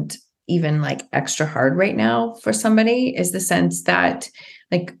land even like extra hard right now for somebody, is the sense that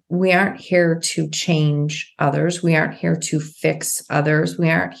like, we aren't here to change others. We aren't here to fix others. We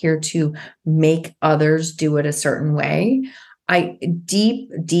aren't here to make others do it a certain way. I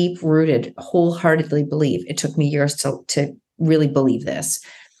deep rooted, wholeheartedly believe, it took me years to really believe this.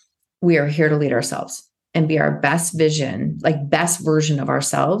 We are here to lead ourselves and be our best vision, like best version of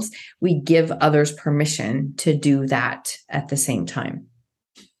ourselves. We give others permission to do that at the same time.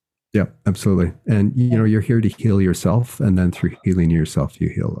 Yeah, absolutely. And, you know, you're here to heal yourself. And then through healing yourself, you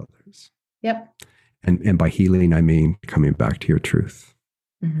heal others. Yep. And by healing, I mean coming back to your truth.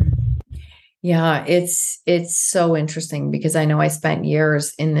 Yeah, it's so interesting, because I know I spent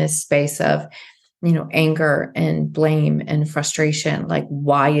years in this space of, you know, anger and blame and frustration. Like,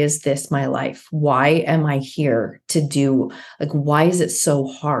 why is this my life? Why am I here to do, like, why is it so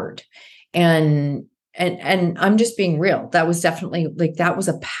hard? And I'm just being real. That was definitely like, that was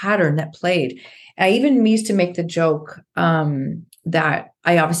a pattern that played. I even used to make the joke that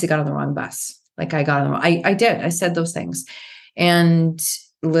I obviously got on the wrong bus. Like, I got on the wrong, I did. I said those things. And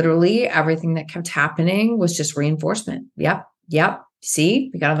literally everything that kept happening was just reinforcement. Yep. See,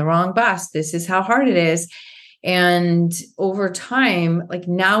 we got on the wrong bus. This is how hard it is. And over time, like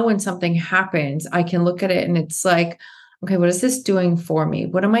now when something happens, I can look at it and it's like, okay, what is this doing for me?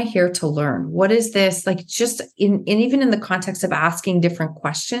 What am I here to learn? What is this? Like, just even in the context of asking different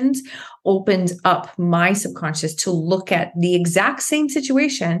questions opens up my subconscious to look at the exact same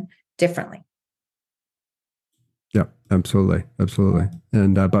situation differently. Yeah, absolutely.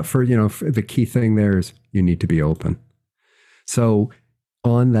 And, but for, you know, the key thing there is you need to be open. So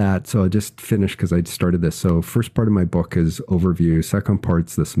on that, so I just finished because I started this. So first part of my book is overview. Second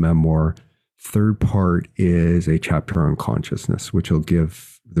part's this memoir. Third part is a chapter on consciousness, which will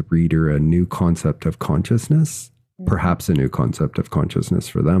give the reader a new concept of consciousness, perhaps a new concept of consciousness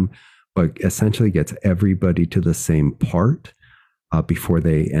for them, but essentially gets everybody to the same part before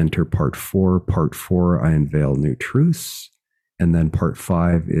they enter part 4. Part 4, I unveil new truths. And then part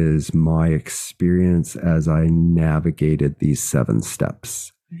 5 is my experience as I navigated these 7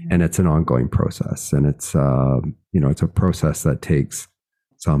 steps. And it's an ongoing process. And it's, you know, it's a process that takes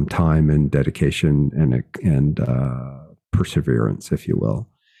some time and dedication and perseverance, if you will.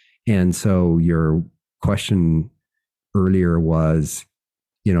 And so your question earlier was,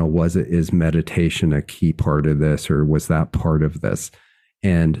 you know, is meditation a key part of this, or was that part of this?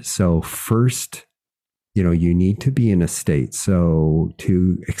 And so first, you know, you need to be in a state. So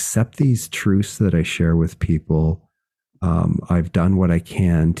to accept these truths that I share with people, I've done what I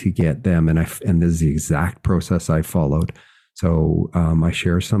can to get them. And this is the exact process I followed. So I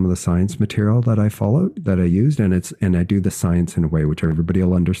share some of the science material that I followed, that I used, and I do the science in a way which everybody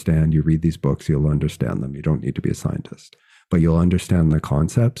will understand. You read these books, you'll understand them. You don't need to be a scientist, but you'll understand the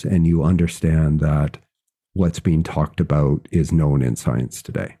concepts, and you understand that what's being talked about is known in science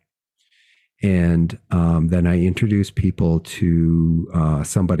today. And then I introduce people to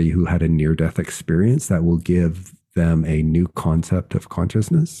somebody who had a near-death experience that will give them a new concept of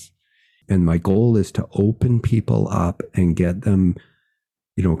consciousness. And my goal is to open people up and get them,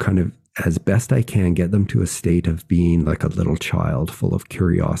 you know, kind of as best I can, get them to a state of being like a little child full of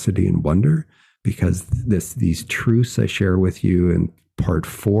curiosity and wonder, because these truths I share with you in part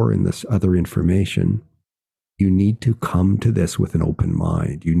 4 and this other information, you need to come to this with an open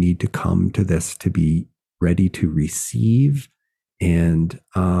mind. You need to come to this to be ready to receive and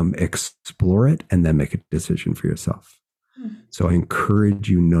explore it, and then make a decision for yourself. So I encourage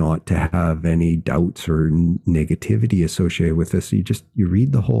you not to have any doubts or negativity associated with this. You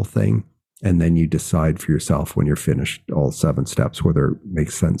read the whole thing, and then you decide for yourself when you're finished all 7 steps, whether it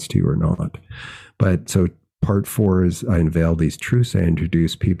makes sense to you or not. But so part 4 is I unveil these truths. I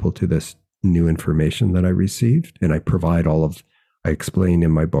introduce people to this new information that I received, and I explain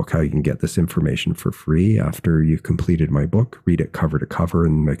in my book how you can get this information for free after you've completed my book. Read it cover to cover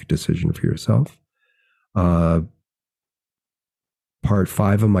and make a decision for yourself. Part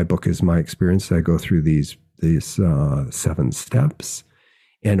 5 of my book is my experience. I go through these 7 steps,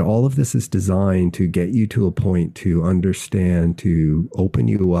 And all of this is designed to get you to a point to understand, to open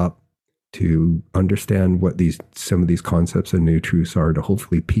you up, to understand what some of these concepts and new truths are, to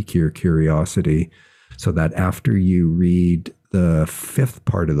hopefully pique your curiosity, so that after you read the fifth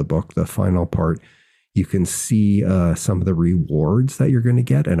part of the book, the final part, you can see some of the rewards that you're going to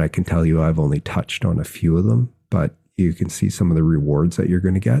get. And I can tell you, I've only touched on a few of them, but you can see some of the rewards that you're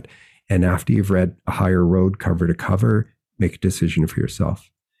going to get. And after you've read A Higher Road cover to cover, make a decision for yourself.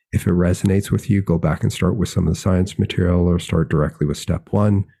 If it resonates with you, go back and start with some of the science material or start directly with step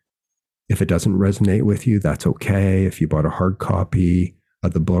one. If it doesn't resonate with you, that's okay. If you bought a hard copy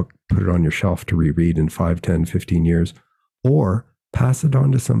of the book, put it on your shelf to reread in 5, 10, 15 years, or pass it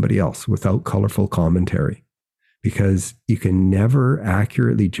on to somebody else without colorful commentary, because you can never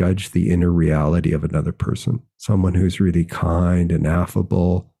accurately judge the inner reality of another person. Someone who's really kind and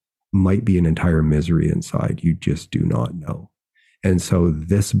affable might be an entire misery inside. You just do not know. And so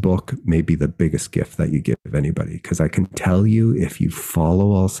this book may be the biggest gift that you give anybody, because I can tell you, if you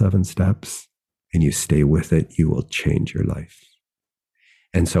follow all 7 steps and you stay with it, you will change your life.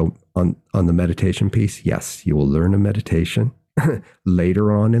 And so on the meditation piece, yes, you will learn a meditation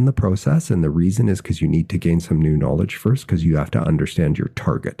later on in the process. And the reason is because you need to gain some new knowledge first, because you have to understand your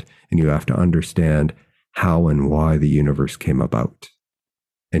target and you have to understand how and why the universe came about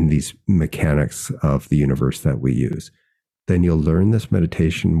and these mechanics of the universe that we use. Then you'll learn this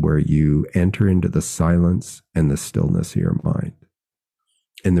meditation where you enter into the silence and the stillness of your mind.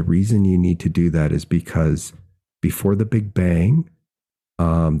 And the reason you need to do that is because before the Big Bang,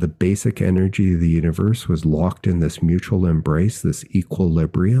 the basic energy of the universe was locked in this mutual embrace, this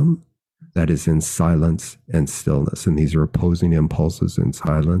equilibrium that is in silence and stillness. And these are opposing impulses in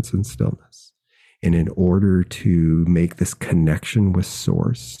silence and stillness. And in order to make this connection with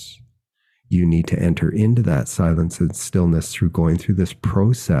Source, you need to enter into that silence and stillness through going through this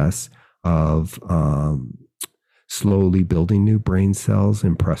process of slowly building new brain cells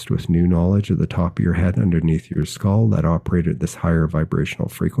impressed with new knowledge at the top of your head underneath your skull that operate at this higher vibrational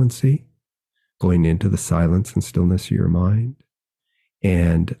frequency, going into the silence and stillness of your mind.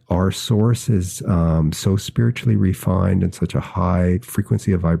 And our Source is so spiritually refined and such a high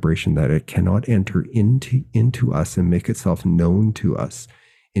frequency of vibration that it cannot enter into us and make itself known to us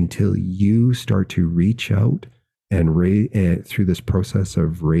until you start to reach out and through this process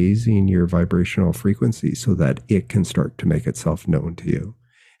of raising your vibrational frequency so that it can start to make itself known to you.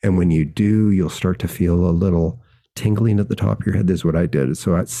 And when you do, you'll start to feel a little tingling at the top of your head. This is what I did.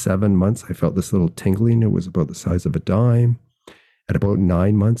 So at 7 months, I felt this little tingling. It was about the size of a dime. At about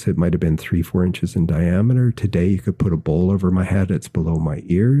 9 months, it might have been 3-4 inches in diameter. Today, you could put a bowl over my head. It's below my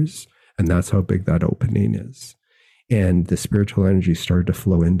ears. And that's how big that opening is. And the spiritual energy started to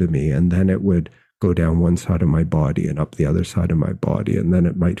flow into me. And then it would go down one side of my body and up the other side of my body. And then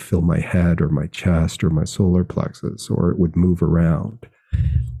it might fill my head or my chest or my solar plexus, or it would move around.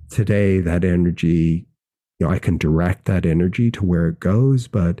 Today, that energy, I can direct that energy to where it goes,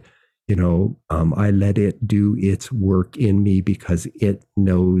 but I let it do its work in me because it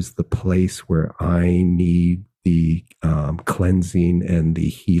knows the place where I need the cleansing and the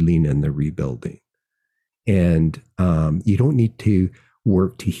healing and the rebuilding. And you don't need to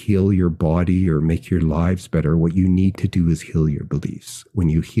work to heal your body or make your lives better. What you need to do is heal your beliefs. When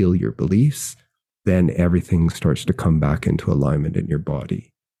you heal your beliefs, then everything starts to come back into alignment in your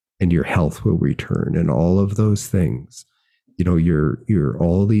body, and your health will return, and all of those things. Your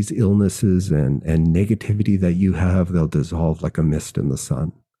all these illnesses and negativity that you have, they'll dissolve like a mist in the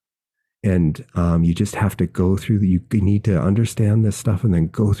sun. And you just have to go through you need to understand this stuff and then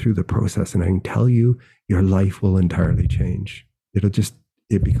go through the process. And I can tell you, your life will entirely change.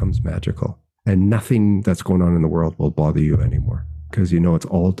 It becomes magical, and nothing that's going on in the world will bother you anymore, because it's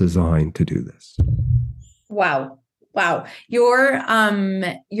all designed to do this. Wow.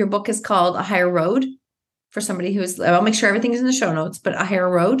 Your book is called A Higher Road. For somebody I'll make sure everything is in the show notes, but A Higher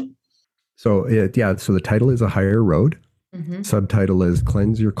Road. So so the title is A Higher Road. Mm-hmm. Subtitle is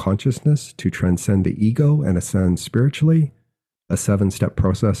Cleanse Your Consciousness to Transcend the Ego and Ascend Spiritually, a 7-step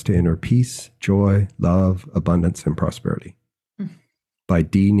process to inner peace, joy, love, abundance, and prosperity. Mm-hmm. By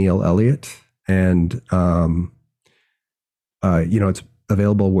D. Neil Elliott. And, it's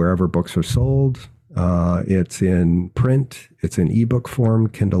available wherever books are sold. It's in print, it's in ebook form,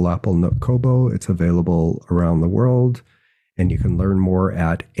 Kindle, Apple, Nook, Kobo. It's available around the world, and you can learn more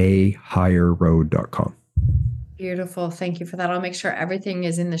at ahigherroad.com. Beautiful. Thank you for that. I'll make sure everything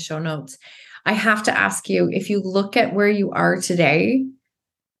is in the show notes. I have to ask you, if you look at where you are today,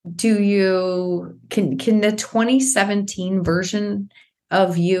 can the 2017 version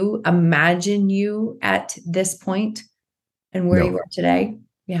of you imagine you at this point and where you are today?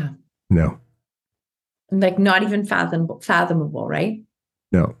 Yeah. No, Like not even fathomable, right?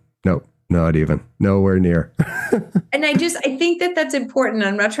 no, no, not even. Nowhere near. And I think that that's important.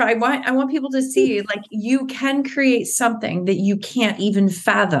 I'm not trying. I want people to see like you can create something that you can't even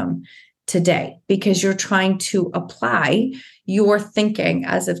fathom today because you're trying to apply your thinking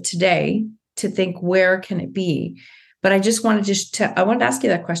as of today to think where can it be. But I just wanted I wanted to ask you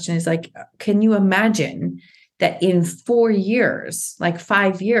that question is like, can you imagine that in 4 years, like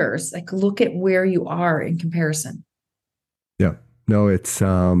 5 years, like look at where you are in comparison? Yeah. No, it's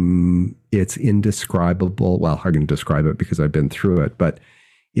indescribable. Well, I can describe it because I've been through it, but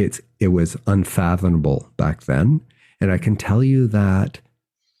it was unfathomable back then. And I can tell you that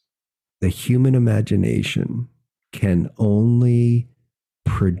the human imagination can only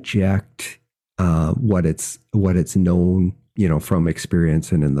project what it's known, from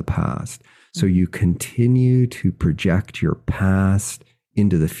experience and in the past. So you continue to project your past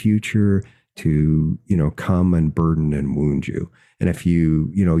into the future to, come and burden and wound you. And if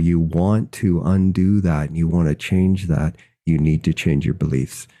you want to undo that and you want to change that, you need to change your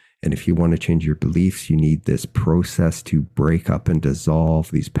beliefs. And if you want to change your beliefs, you need this process to break up and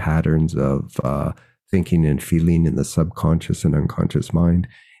dissolve these patterns of thinking and feeling in the subconscious and unconscious mind.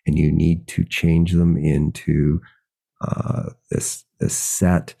 And you need to change them into this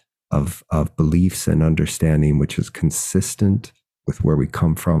set of beliefs and understanding, which is consistent with where we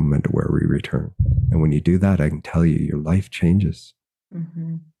come from and to where we return. And when you do that, I can tell you, your life changes.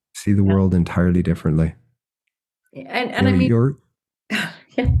 Mm-hmm. See the world entirely differently. And I mean,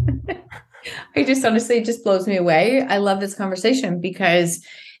 yeah. I just honestly, it just blows me away. I love this conversation because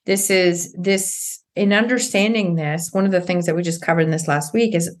in understanding this, one of the things that we just covered in this last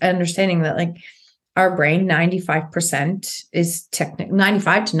week is understanding that like our brain, 95% is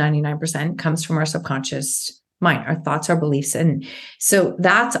 95 to 99% comes from our subconscious mind, our thoughts, our beliefs. And so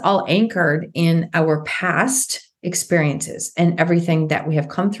that's all anchored in our past experiences and everything that we have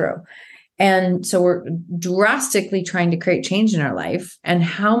come through. And so we're drastically trying to create change in our life. And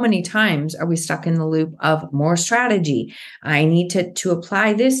how many times are we stuck in the loop of more strategy? I need to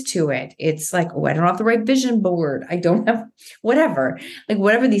apply this to it. It's like, oh, I don't have the right vision board. I don't have whatever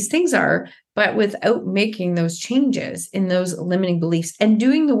these things are, but without making those changes in those limiting beliefs and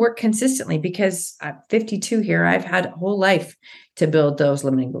doing the work consistently, because at 52 here, I've had a whole life to build those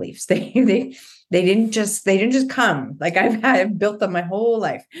limiting beliefs. They didn't just come. Like I've built them my whole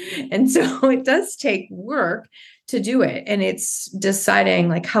life. And so it does take work to do it. And it's deciding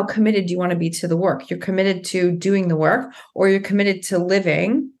like how committed do you want to be to the work? You're committed to doing the work, or you're committed to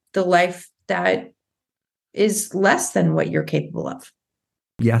living the life that is less than what you're capable of.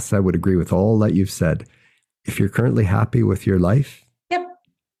 Yes, I would agree with all that you've said. If you're currently happy with your life,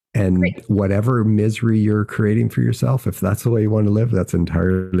 and great, whatever misery you're creating for yourself, if that's the way you want to live, it's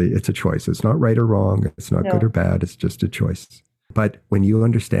a choice. It's not right or wrong. It's not good or bad. It's just a choice. But when you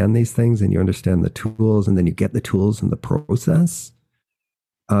understand these things and you understand the tools, and then you get the tools in the process.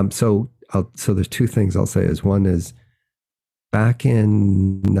 So there's two things I'll say is one is back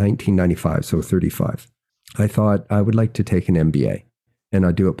in 1995, so 35, I thought I would like to take an MBA and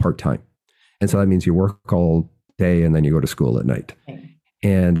I'd do it part-time. And so that means you work all day and then you go to school at night.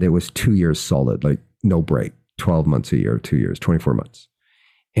 And it was 2 years solid, like no break, 12 months a year, 2 years, 24 months.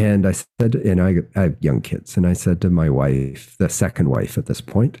 And I said, and I have young kids, and I said to my wife, the second wife at this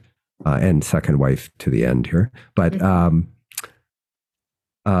point, and second wife to the end here, but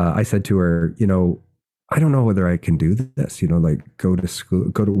I said to her, I don't know whether I can do this, like go to school,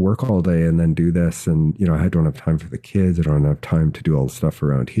 go to work all day and then do this. And, I don't have time for the kids. I don't have time to do all the stuff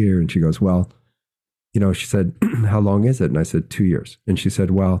around here. And she goes, well, she said, how long is it? And I said, 2 years. And she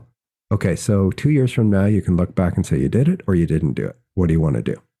said, well, okay, so 2 years from now, you can look back and say you did it or you didn't do it. What do you want to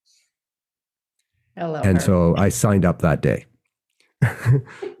do? And so I signed up that day.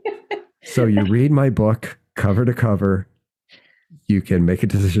 So you read my book cover to cover, you can make a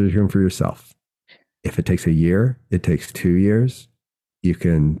decision for yourself. If it takes a year, it takes 2 years. You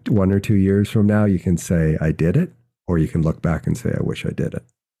can, 1 or 2 years from now, you can say, I did it, or you can look back and say, I wish I did it.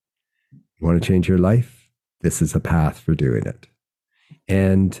 You want to change your life? This is a path for doing it.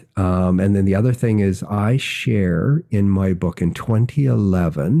 And then the other thing is I share in my book in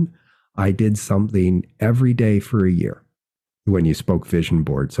 2011, I did something every day for a year when you spoke vision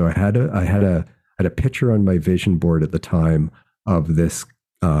board. So I had a picture on my vision board at the time of this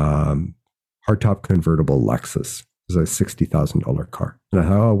hardtop convertible Lexus. It was a $60,000 car. And I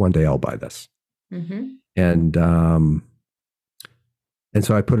thought, oh, one day I'll buy this. Mm-hmm. And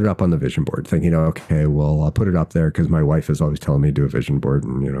so I put it up on the vision board thinking, okay, well, I'll put it up there because my wife is always telling me to do a vision board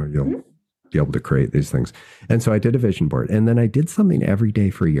and, be able to create these things. And so I did a vision board, and then I did something every day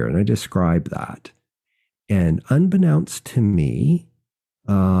for a year, and I described that. And unbeknownst to me,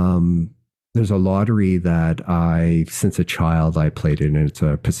 there's a lottery that since a child, I played in. It's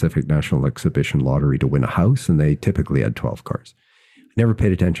a Pacific National Exhibition lottery to win a house, and they typically had 12 cars. I never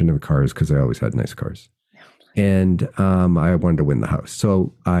paid attention to the cars because I always had nice cars. And I wanted to win the house.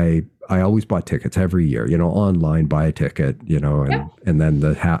 So I always bought tickets every year, online, buy a ticket, and then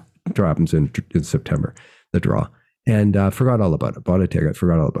the hat happens in September, the draw. And forgot all about it, bought a ticket,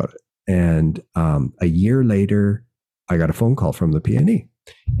 forgot all about it. And a year later, I got a phone call from the PNE.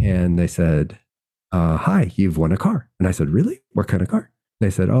 And they said, hi, you've won a car. And I said, really? What kind of car? They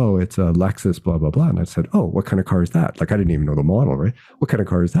said, oh, it's a Lexus, blah, blah, blah. And I said, oh, what kind of car is that? Like, I didn't even know the model, right? What kind of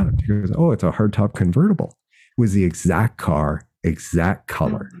car is that? He goes, oh, it's a hardtop convertible. It was the exact car, exact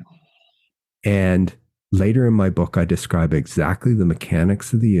color. And later in my book, I describe exactly the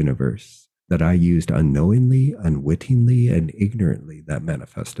mechanics of the universe that I used unknowingly, unwittingly, and ignorantly that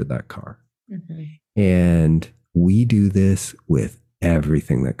manifested that car. Mm-hmm. And we do this with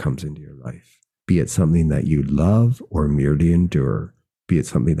everything that comes into your life, be it something that you love or merely endure, be it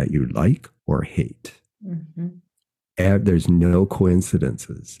something that you like or hate. Mm-hmm. There's no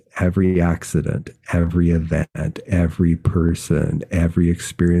coincidences. Every accident, every event, every person, every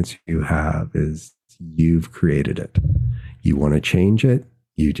experience you have is you've created it. You want to change it.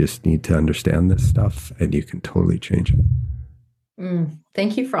 You just need to understand this stuff, and you can totally change it.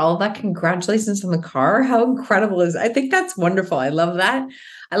 Thank you for all of that. Congratulations on the car. How incredible is it? I think that's wonderful. I love that.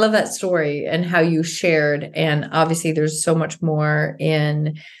 I love that story and how you shared. And obviously there's so much more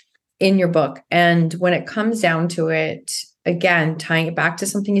in your book. And when it comes down to it, again, tying it back to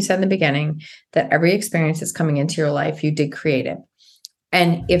something you said in the beginning, that every experience that's coming into your life, you did create it.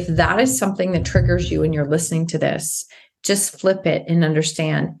 And if that is something that triggers you and you're listening to this, just flip it and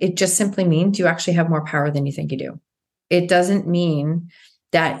understand. It just simply means you actually have more power than you think you do. It doesn't mean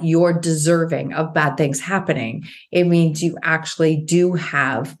that you're deserving of bad things happening. It means you actually do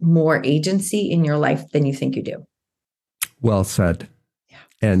have more agency in your life than you think you do. Well said. Yeah.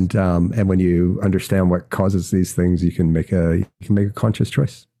 And when you understand what causes these things, you can make a conscious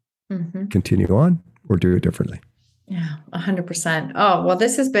choice. Mm-hmm. Continue on or do it differently. Yeah, 100%. Oh, well,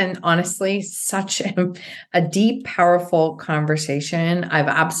 this has been honestly such a deep, powerful conversation. I've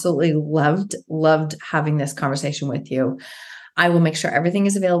absolutely loved having this conversation with you. I will make sure everything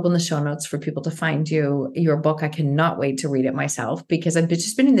is available in the show notes for people to find your book. I cannot wait to read it myself because I've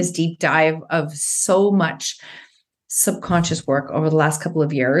just been in this deep dive of so much subconscious work over the last couple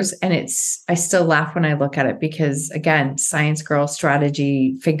of years. And I still laugh when I look at it because, again, science girl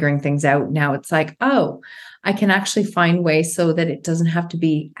strategy, figuring things out. Now it's like, oh, I can actually find ways so that it doesn't have to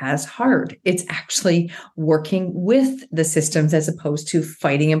be as hard. It's actually working with the systems as opposed to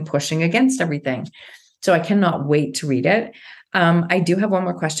fighting and pushing against everything. So I cannot wait to read it. I do have one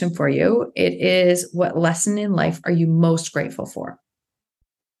more question for you. It is, what lesson in life are you most grateful for?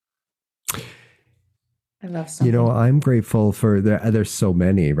 I love something. I'm grateful for, there's so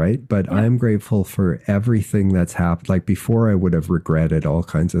many, right? But yeah. I'm grateful for everything that's happened. Like before I would have regretted all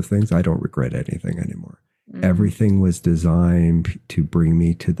kinds of things. I don't regret anything anymore. Everything was designed to bring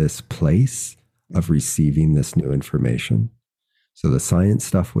me to this place of receiving this new information. So the science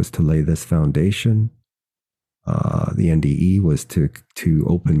stuff was to lay this foundation. The NDE was to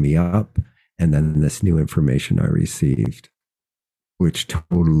open me up. And then this new information I received, which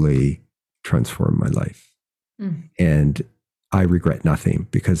totally transformed my life. And I regret nothing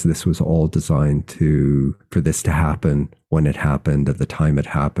because this was all designed for this to happen when it happened, at the time it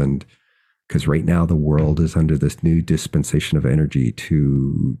happened. Because right now the world is under this new dispensation of energy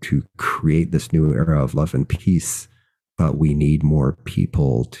to create this new era of love and peace. But we need more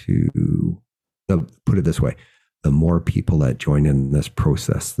people to put it this way. The more people that join in this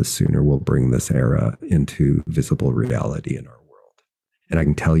process, the sooner we'll bring this era into visible reality in our world. And I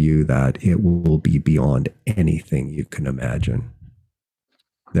can tell you that it will be beyond anything you can imagine.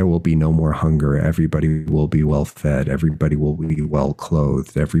 There will be no more hunger. Everybody will be well fed. Everybody will be well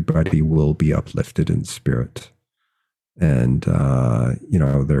clothed. Everybody will be uplifted in spirit. And,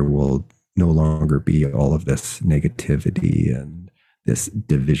 there will no longer be all of this negativity and this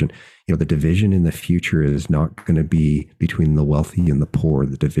division. The division in the future is not going to be between the wealthy and the poor.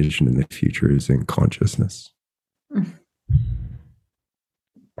 The division in the future is in consciousness.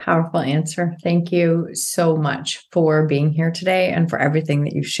 Powerful answer. Thank you so much for being here today and for everything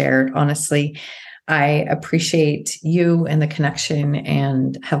that you've shared. Honestly, I appreciate you and the connection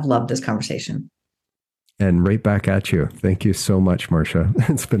and have loved this conversation. And right back at you. Thank you so much, Marcia.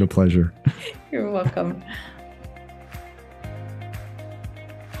 It's been a pleasure. You're welcome.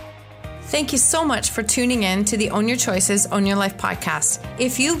 Thank you so much for tuning in to the Own Your Choices, Own Your Life podcast.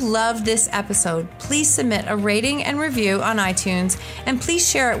 If you loved this episode, please submit a rating and review on iTunes, and please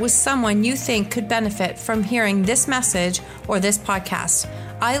share it with someone you think could benefit from hearing this message or this podcast.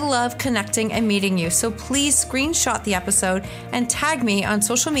 I love connecting and meeting you, so please screenshot the episode and tag me on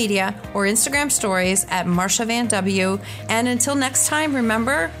social media or Instagram stories at Marsha Van W. And until next time,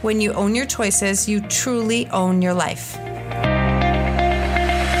 remember, when you own your choices, you truly own your life.